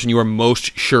is the person you are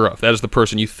most sure of. That is the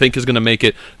person you think is going to make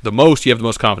it the most, you have the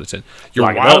most confidence in.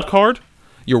 Your wild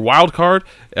card,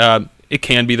 it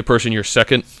can be the person you're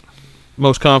second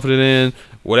most confident in,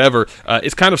 whatever.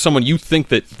 It's kind of someone you think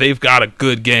that they've got a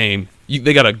good game.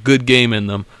 they got a good game in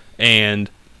them, and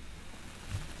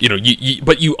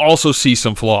but you also see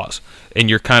some flaws, and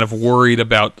you're kind of worried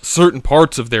about certain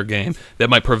parts of their game that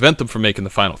might prevent them from making the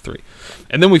final three.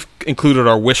 And then we've included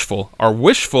our wishful. Our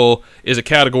wishful is a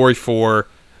category for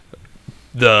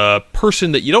the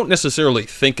person that you don't necessarily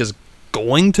think is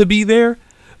going to be there,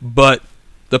 but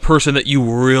the person that you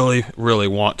really, really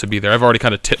want to be there. I've already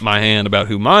kind of tipped my hand about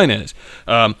who mine is.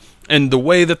 And the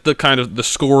way that the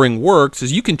scoring works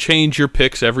is you can change your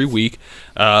picks every week.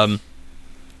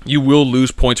 You will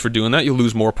lose points for doing that. You'll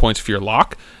lose more points for your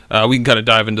lock. We can kind of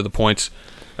dive into the points.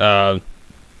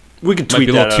 We can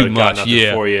tweet that too much.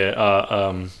 For you.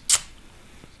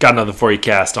 Got Nothing For You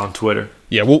cast on Twitter.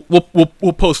 Yeah,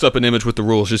 we'll post up an image with the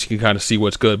rules just so you can kind of see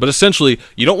what's good. But essentially,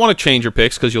 you don't want to change your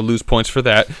picks because you'll lose points for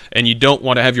that, and you don't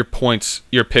want to have your picks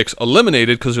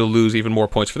eliminated because you'll lose even more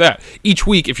points for that. Each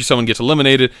week, if someone gets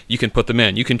eliminated, you can put them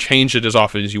in. You can change it as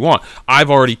often as you want.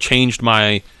 I've already changed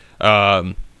my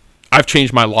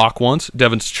lock once.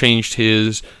 Devin's changed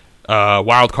his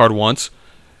wild card once.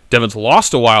 Devin's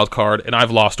lost a wild card, and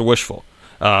I've lost a wishful.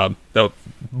 Both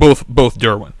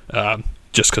Derwin.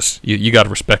 Just because you got to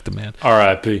respect the man.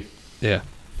 R.I.P. Yeah.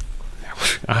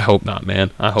 I hope not,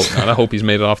 man. I hope not. I hope he's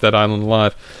made it off that island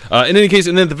alive. In any case,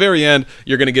 and then at the very end,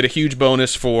 you're going to get a huge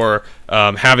bonus for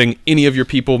having any of your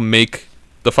people make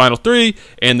the final three,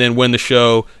 and then win the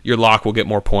show. Your lock will get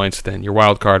more points than your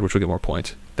wild card, which will get more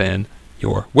points than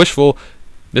your wishful.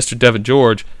 Mr. Devin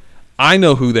George, I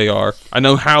know who they are. I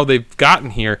know how they've gotten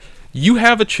here. You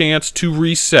have a chance to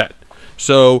reset.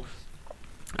 So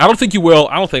I don't think you will.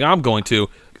 I don't think I'm going to.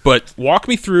 But walk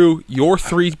me through your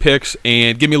three picks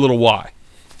and give me a little why.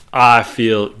 I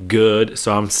feel good,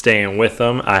 so I'm staying with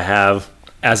them. I have,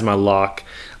 as my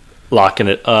locking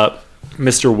it up,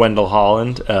 Mr. Wendell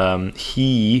Holland.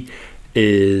 He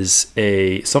is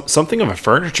something of a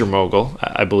furniture mogul,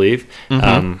 I believe.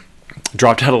 Mm-hmm.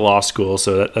 Dropped out of law school,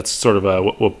 so that's sort of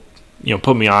what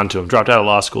put me on to him. Dropped out of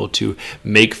law school to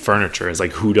make furniture. It's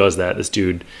like, who does that? This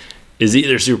dude is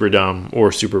either super dumb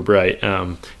or super bright.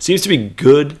 Seems to be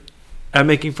good at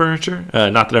making furniture.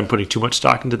 Not that I'm putting too much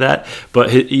stock into that,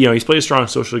 but he's played a strong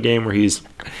social game where he's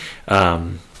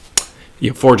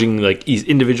forging like these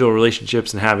individual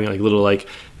relationships and having like little like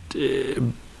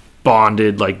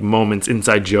bonded like moments,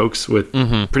 inside jokes with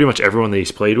pretty much everyone that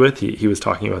he's played with. He was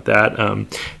talking about that.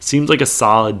 Seems like a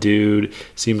solid dude.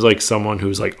 Seems like someone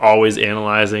who's like always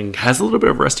analyzing, has a little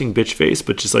bit of resting bitch face,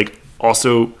 but just like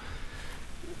also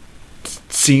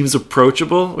seems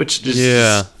approachable, which just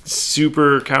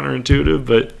super counterintuitive.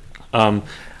 But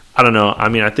I don't know. I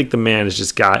mean, I think the man has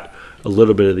just got a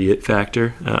little bit of the it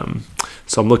factor.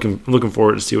 So I'm looking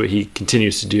forward to see what he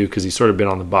continues to do, because he's sort of been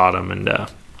on the bottom, and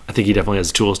I think he definitely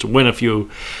has tools to win a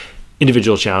few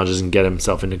individual challenges and get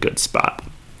himself in a good spot.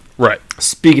 Right.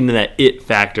 Speaking of that it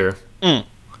factor,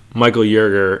 Michael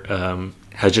Yerger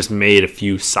has just made a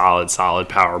few solid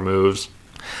power moves.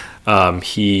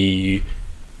 He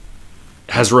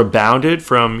has rebounded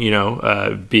from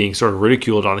being sort of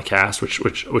ridiculed on the cast,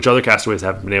 which other castaways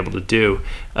haven't been able to do,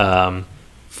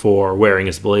 for wearing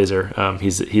his blazer.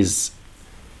 He's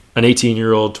an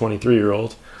 18-year-old,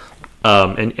 23-year-old.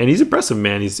 And he's impressive,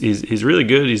 man. He's really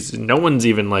good. No one's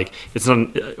even like, it's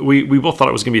not. We both thought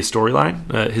it was gonna be a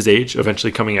storyline, his age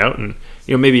eventually coming out, and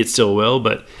maybe it still will,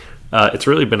 but it's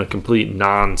really been a complete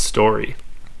non-story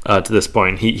to this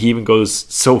point. He even goes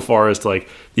so far as to like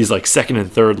these like second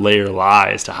and third layer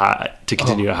lies to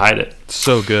continue to hide it.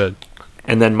 So good.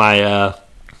 And then my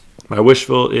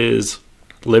wishful is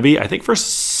Libby. I think for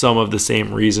some of the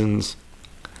same reasons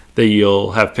that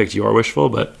you'll have picked your wishful,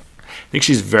 but I think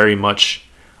she's very much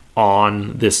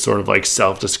on this sort of like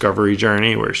self-discovery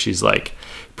journey where she's like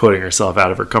putting herself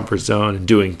out of her comfort zone and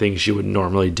doing things she would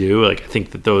normally do. Like, I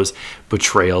think that those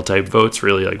betrayal type votes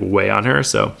really like weigh on her.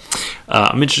 So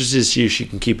I'm interested to see if she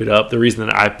can keep it up. The reason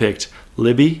that I picked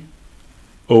Libby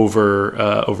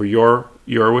over your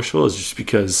wishful is just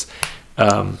because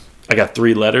I got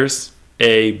three letters: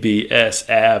 A, B, S,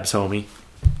 abs, homie.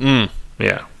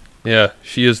 Yeah.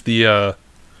 She is the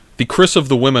Chris of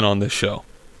the women on this show.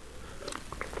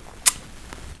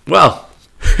 Well,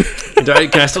 can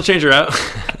I still change her out?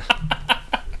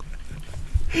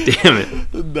 Damn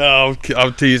it! No,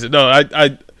 I'm teasing. No,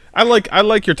 I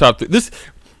like your top three.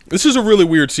 This is a really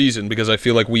weird season because I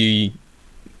feel like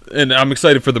and I'm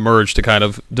excited for the merge to kind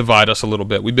of divide us a little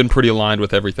bit. We've been pretty aligned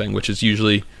with everything, which is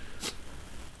usually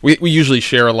we usually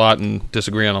share a lot and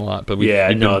disagree on a lot. But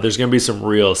there's gonna be some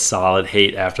real solid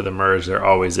hate after the merge. There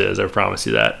always is. I promise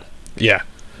you that. Yeah,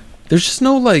 there's just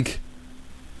no like.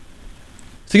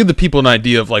 To give the people an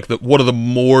idea of like what are the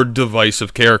more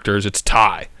divisive characters, it's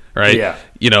Ty, right? Yeah.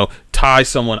 Ty,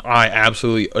 someone I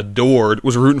absolutely adored,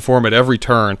 was rooting for him at every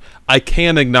turn. I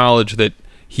can acknowledge that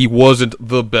he wasn't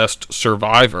the best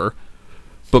survivor,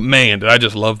 but man, did I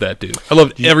just love that dude. I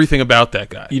loved everything about that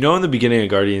guy. You know, in the beginning of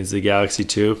Guardians of the Galaxy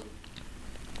 2,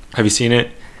 have you seen it?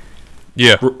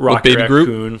 Yeah, Rocket Baby Groot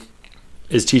Raccoon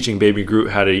is teaching Baby Groot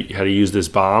how to use this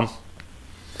bomb.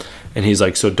 And he's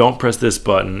like, so don't press this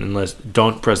button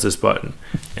don't press this button.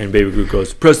 And Baby Groot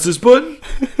goes, press this button?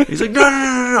 He's like,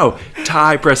 no.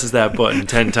 Ty presses that button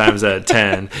 10 times out of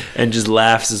 10 and just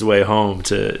laughs his way home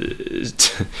to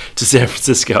San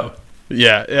Francisco.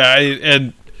 Yeah,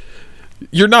 and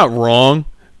you're not wrong,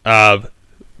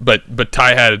 but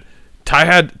Ty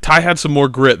had some more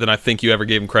grit than I think you ever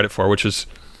gave him credit for, which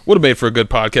would have made for a good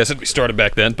podcast if we started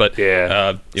back then. But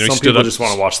yeah, some people just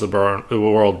want to watch the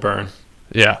world burn.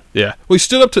 Yeah. Well, he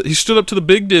stood up to the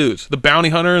big dudes, the bounty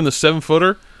hunter and the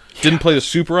 7-footer. Didn't play the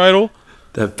super idol.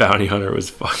 That bounty hunter was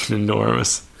fucking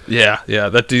enormous. Yeah,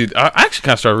 that dude. I actually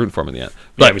kind of started rooting for him in the end.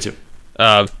 But, yeah, me too.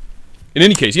 In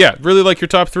any case, yeah, really like your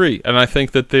top three, and I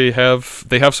think that they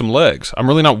have some legs. I'm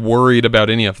really not worried about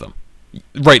any of them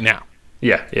right now.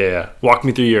 Yeah. Walk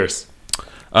me through yours.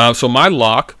 So my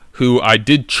lock, who I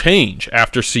did change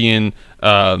after seeing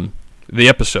the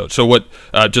episode. So what?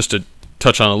 Just to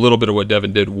touch on a little bit of what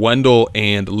Devin did, Wendell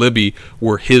and Libby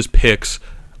were his picks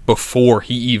before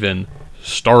he even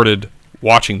started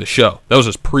watching the show. That was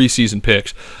his preseason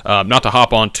picks. Not to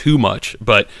hop on too much,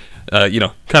 but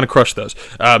kind of crush those.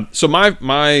 So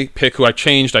my pick, who I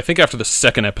changed, I think after the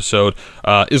second episode,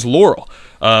 is Laurel.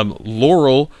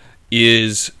 Laurel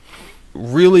is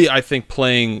really, I think,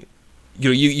 playing.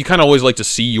 You kind of always like to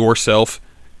see yourself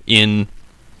in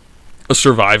a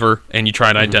survivor, and you try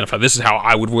and identify, this is how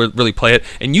I would really play it.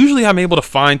 And usually I'm able to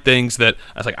find things that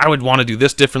I was like, I would want to do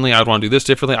this differently. I would want to do this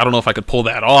differently. I don't know if I could pull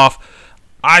that off.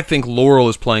 I think Laurel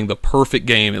is playing the perfect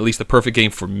game, at least the perfect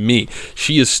game for me.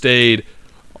 She has stayed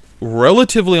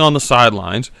relatively on the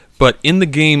sidelines, but in the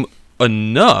game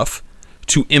enough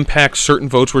to impact certain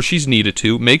votes where she's needed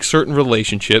to, make certain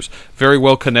relationships, very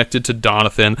well connected to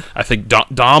Donathan. I think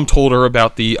Dom told her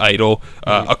about the idol.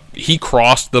 He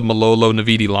crossed the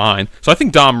Malolo-Navidi line. So I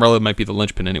think Dom really might be the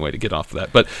linchpin anyway to get off of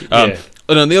that. But and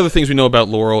then the other things we know about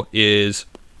Laurel is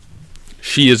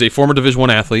she is a former Division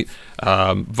I athlete,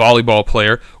 volleyball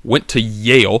player, went to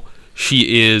Yale.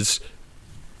 She is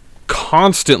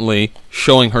constantly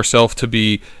showing herself to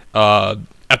be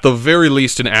at the very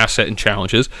least an asset in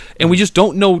challenges, and we just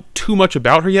don't know too much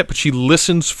about her yet, but she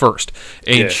listens first,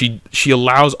 and she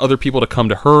allows other people to come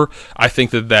to her. I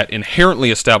think that inherently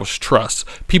establishes trust.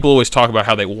 People always talk about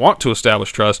how they want to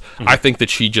establish trust. I think that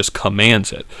she just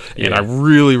commands it, and I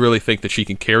really, really think that she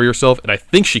can carry herself, and I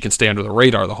think she can stay under the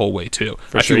radar the whole way too.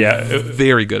 I feel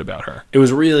very good about her. It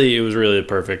was really a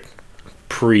perfect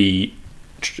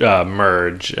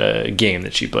merge game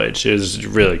that she played. She was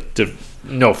really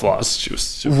no flaws. She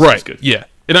was right. Good. Yeah,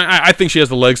 and I think she has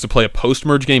the legs to play a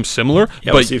post-merge game similar.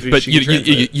 Yeah, but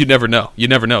you never know. You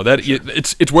never know. That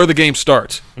it's where the game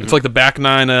starts. Mm-hmm. It's like the back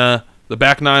nine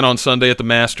on Sunday at the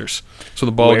Masters. So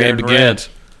the ball game begins.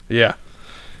 Yeah.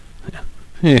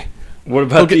 What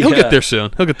about he'll get there soon.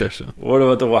 What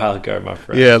about the wild card, my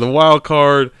friend? Yeah, the wild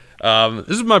card.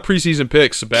 This is my preseason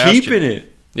pick, Sebastian. Keeping it.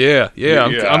 Yeah.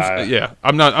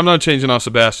 I'm not changing off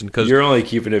Sebastian because you're only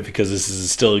keeping it because this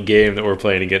is still a game that we're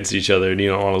playing against each other, and you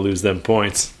don't want to lose them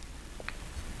points.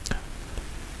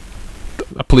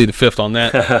 I pleaded fifth on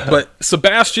that. But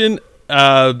Sebastian,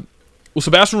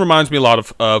 Sebastian reminds me a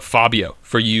lot of Fabio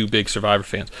for you big Survivor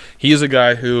fans. He is a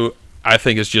guy who I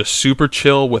think is just super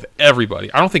chill with everybody.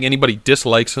 I don't think anybody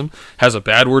dislikes him, has a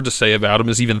bad word to say about him,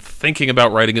 is even thinking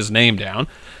about writing his name down.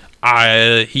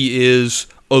 He is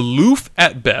aloof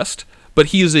at best, but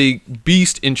he is a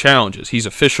beast in challenges. He's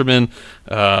a fisherman,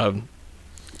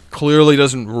 clearly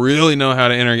doesn't really know how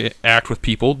to interact with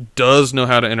people, does know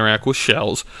how to interact with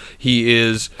shells. He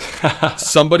is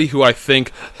somebody who I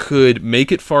think could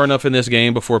make it far enough in this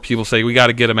game before people say, we got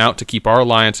to get him out to keep our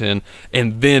alliance in,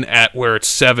 and then at where it's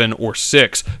 7 or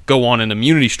 6, go on an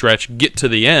immunity stretch, get to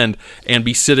the end, and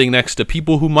be sitting next to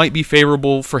people who might be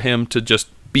favorable for him to just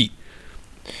beat.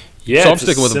 Yeah, so I'm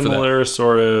sticking with similar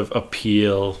sort of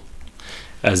appeal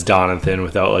as Donathan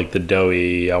without like the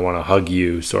doughy, I want to hug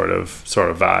you sort of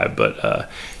vibe. But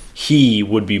he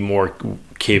would be more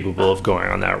capable of going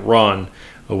on that run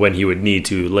when he would need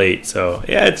to late. So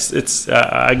yeah, it's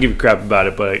I give you crap about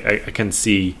it, but I can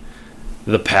see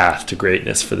the path to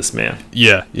greatness for this man.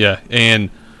 Yeah.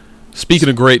 And speaking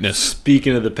of greatness,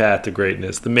 speaking of the path to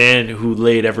greatness, the man who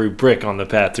laid every brick on the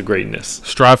path to greatness,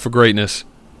 strive for greatness.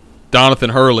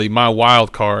 Donathan Hurley, my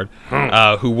wild card,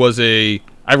 who was a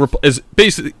as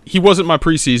basically he wasn't my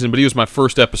preseason, but he was my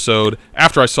first episode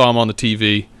after I saw him on the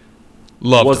TV.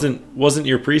 Loved him. Wasn't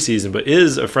your preseason, but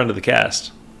is a friend of the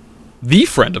cast. The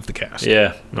friend of the cast.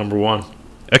 Yeah, number one.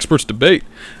 Experts debate,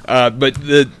 but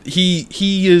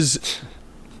he is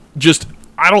just.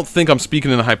 I don't think I'm speaking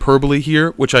in hyperbole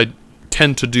here, which I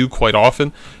tend to do quite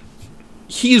often.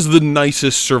 He is the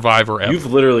nicest survivor ever.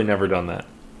 You've literally never done that.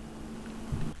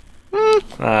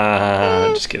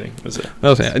 Just kidding. Was it?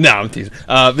 No, I'm teasing.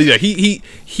 But yeah, he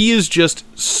is just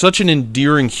such an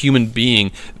endearing human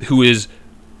being who is,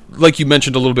 like you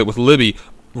mentioned a little bit with Libby,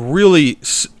 really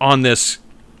on this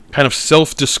kind of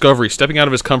self-discovery, stepping out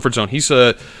of his comfort zone. He's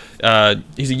a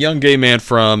young gay man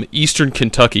from Eastern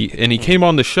Kentucky, and he came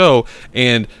on the show,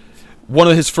 and one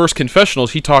of his first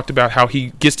confessionals, he talked about how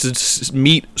he gets to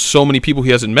meet so many people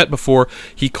he hasn't met before.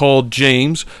 He called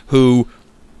James, who,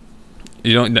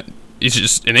 he's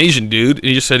just an Asian dude, and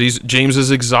he just said James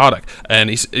is exotic, and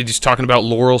he's talking about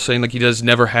Laurel, saying like he has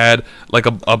never had like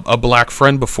a black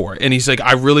friend before, and he's like,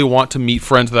 I really want to meet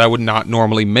friends that I would not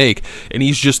normally make, and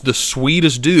he's just the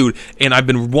sweetest dude, and I've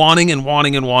been wanting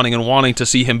to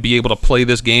see him be able to play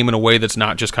this game in a way that's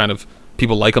not just kind of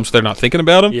people like him so they're not thinking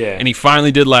about him, yeah. And he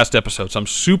finally did last episode, so I'm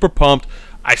super pumped.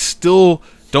 I still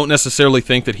don't necessarily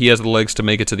think that he has the legs to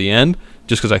make it to the end,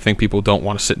 just because I think people don't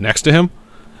want to sit next to him,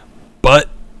 but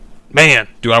man,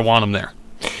 do I want him there.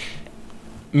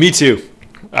 Me too.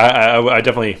 I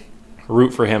definitely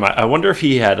root for him. I wonder if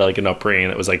he had like an upbringing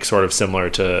that was like sort of similar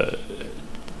to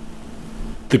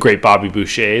the great Bobby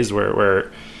Boucher's,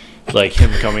 where like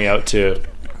him coming out to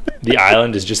the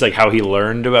island is just like how he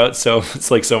learned about so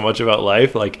much about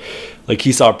life. Like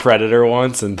he saw Predator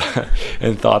once and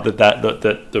thought that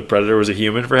the Predator was a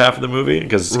human for half of the movie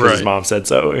because his mom said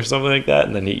so or something like that.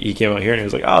 And then he came out here and he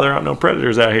was like, oh, there aren't no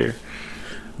predators out here.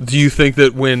 Do you think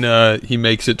that when he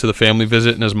makes it to the family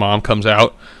visit and his mom comes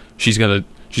out, she's gonna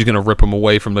rip him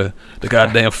away from the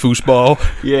goddamn foosball?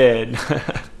 Yeah,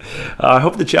 I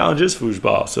hope the challenge is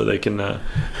foosball, so they can that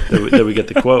we get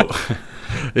the quote.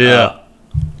 Yeah,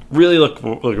 really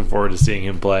looking forward to seeing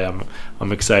him play.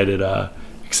 I'm excited about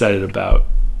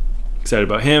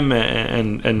him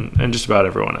and just about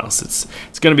everyone else.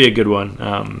 It's gonna be a good one.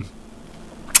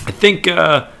 I think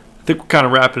we're kind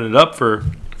of wrapping it up for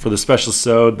the special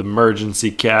episode, the Emergency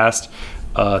Cast.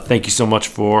 Thank you so much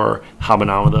for hopping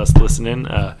on with us, listening.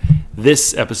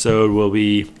 This episode will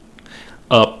be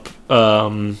up.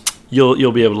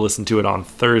 You'll be able to listen to it on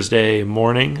Thursday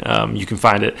morning. You can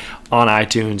find it on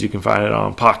iTunes. You can find it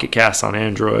on Pocket Casts on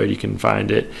Android. You can find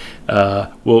it.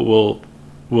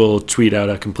 We'll tweet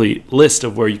out a complete list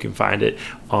of where you can find it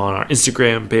on our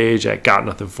Instagram page at Got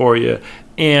Nothing For You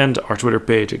and our Twitter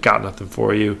page at Got Nothing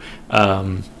For You.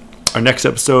 Our next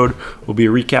episode will be a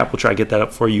recap. We'll try to get that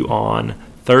up for you on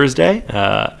Thursday.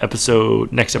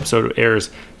 Next episode airs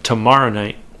tomorrow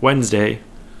night, Wednesday,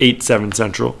 8/7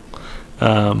 Central.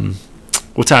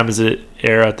 What time does it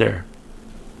air out there?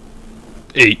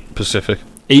 8 Pacific.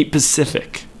 8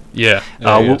 Pacific. Yeah.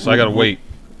 So I gotta wait.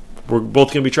 We're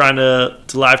both gonna be trying to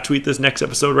live tweet this next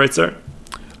episode, right, sir?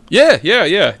 Yeah.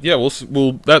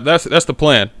 We'll that's the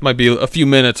plan. Might be a few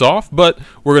minutes off, but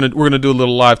we're gonna do a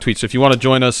little live tweet. So if you want to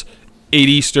join us, 8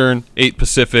 Eastern, 8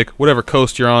 Pacific, whatever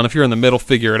coast you're on. If you're in the middle,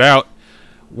 figure it out.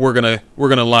 We're gonna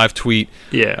live tweet.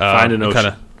 Yeah, find an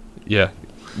ocean.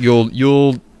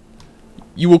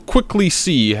 You will quickly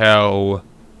see how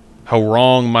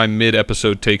wrong my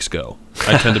mid-episode takes go.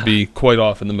 I tend to be quite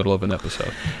off in the middle of an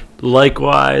episode.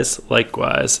 Likewise.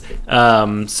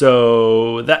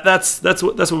 So that's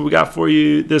what we got for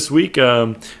you this week.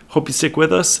 Hope you stick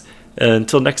with us.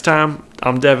 Until next time,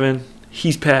 I'm Devin.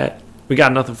 He's Pat. We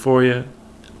got nothing for you.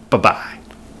 Bye-bye.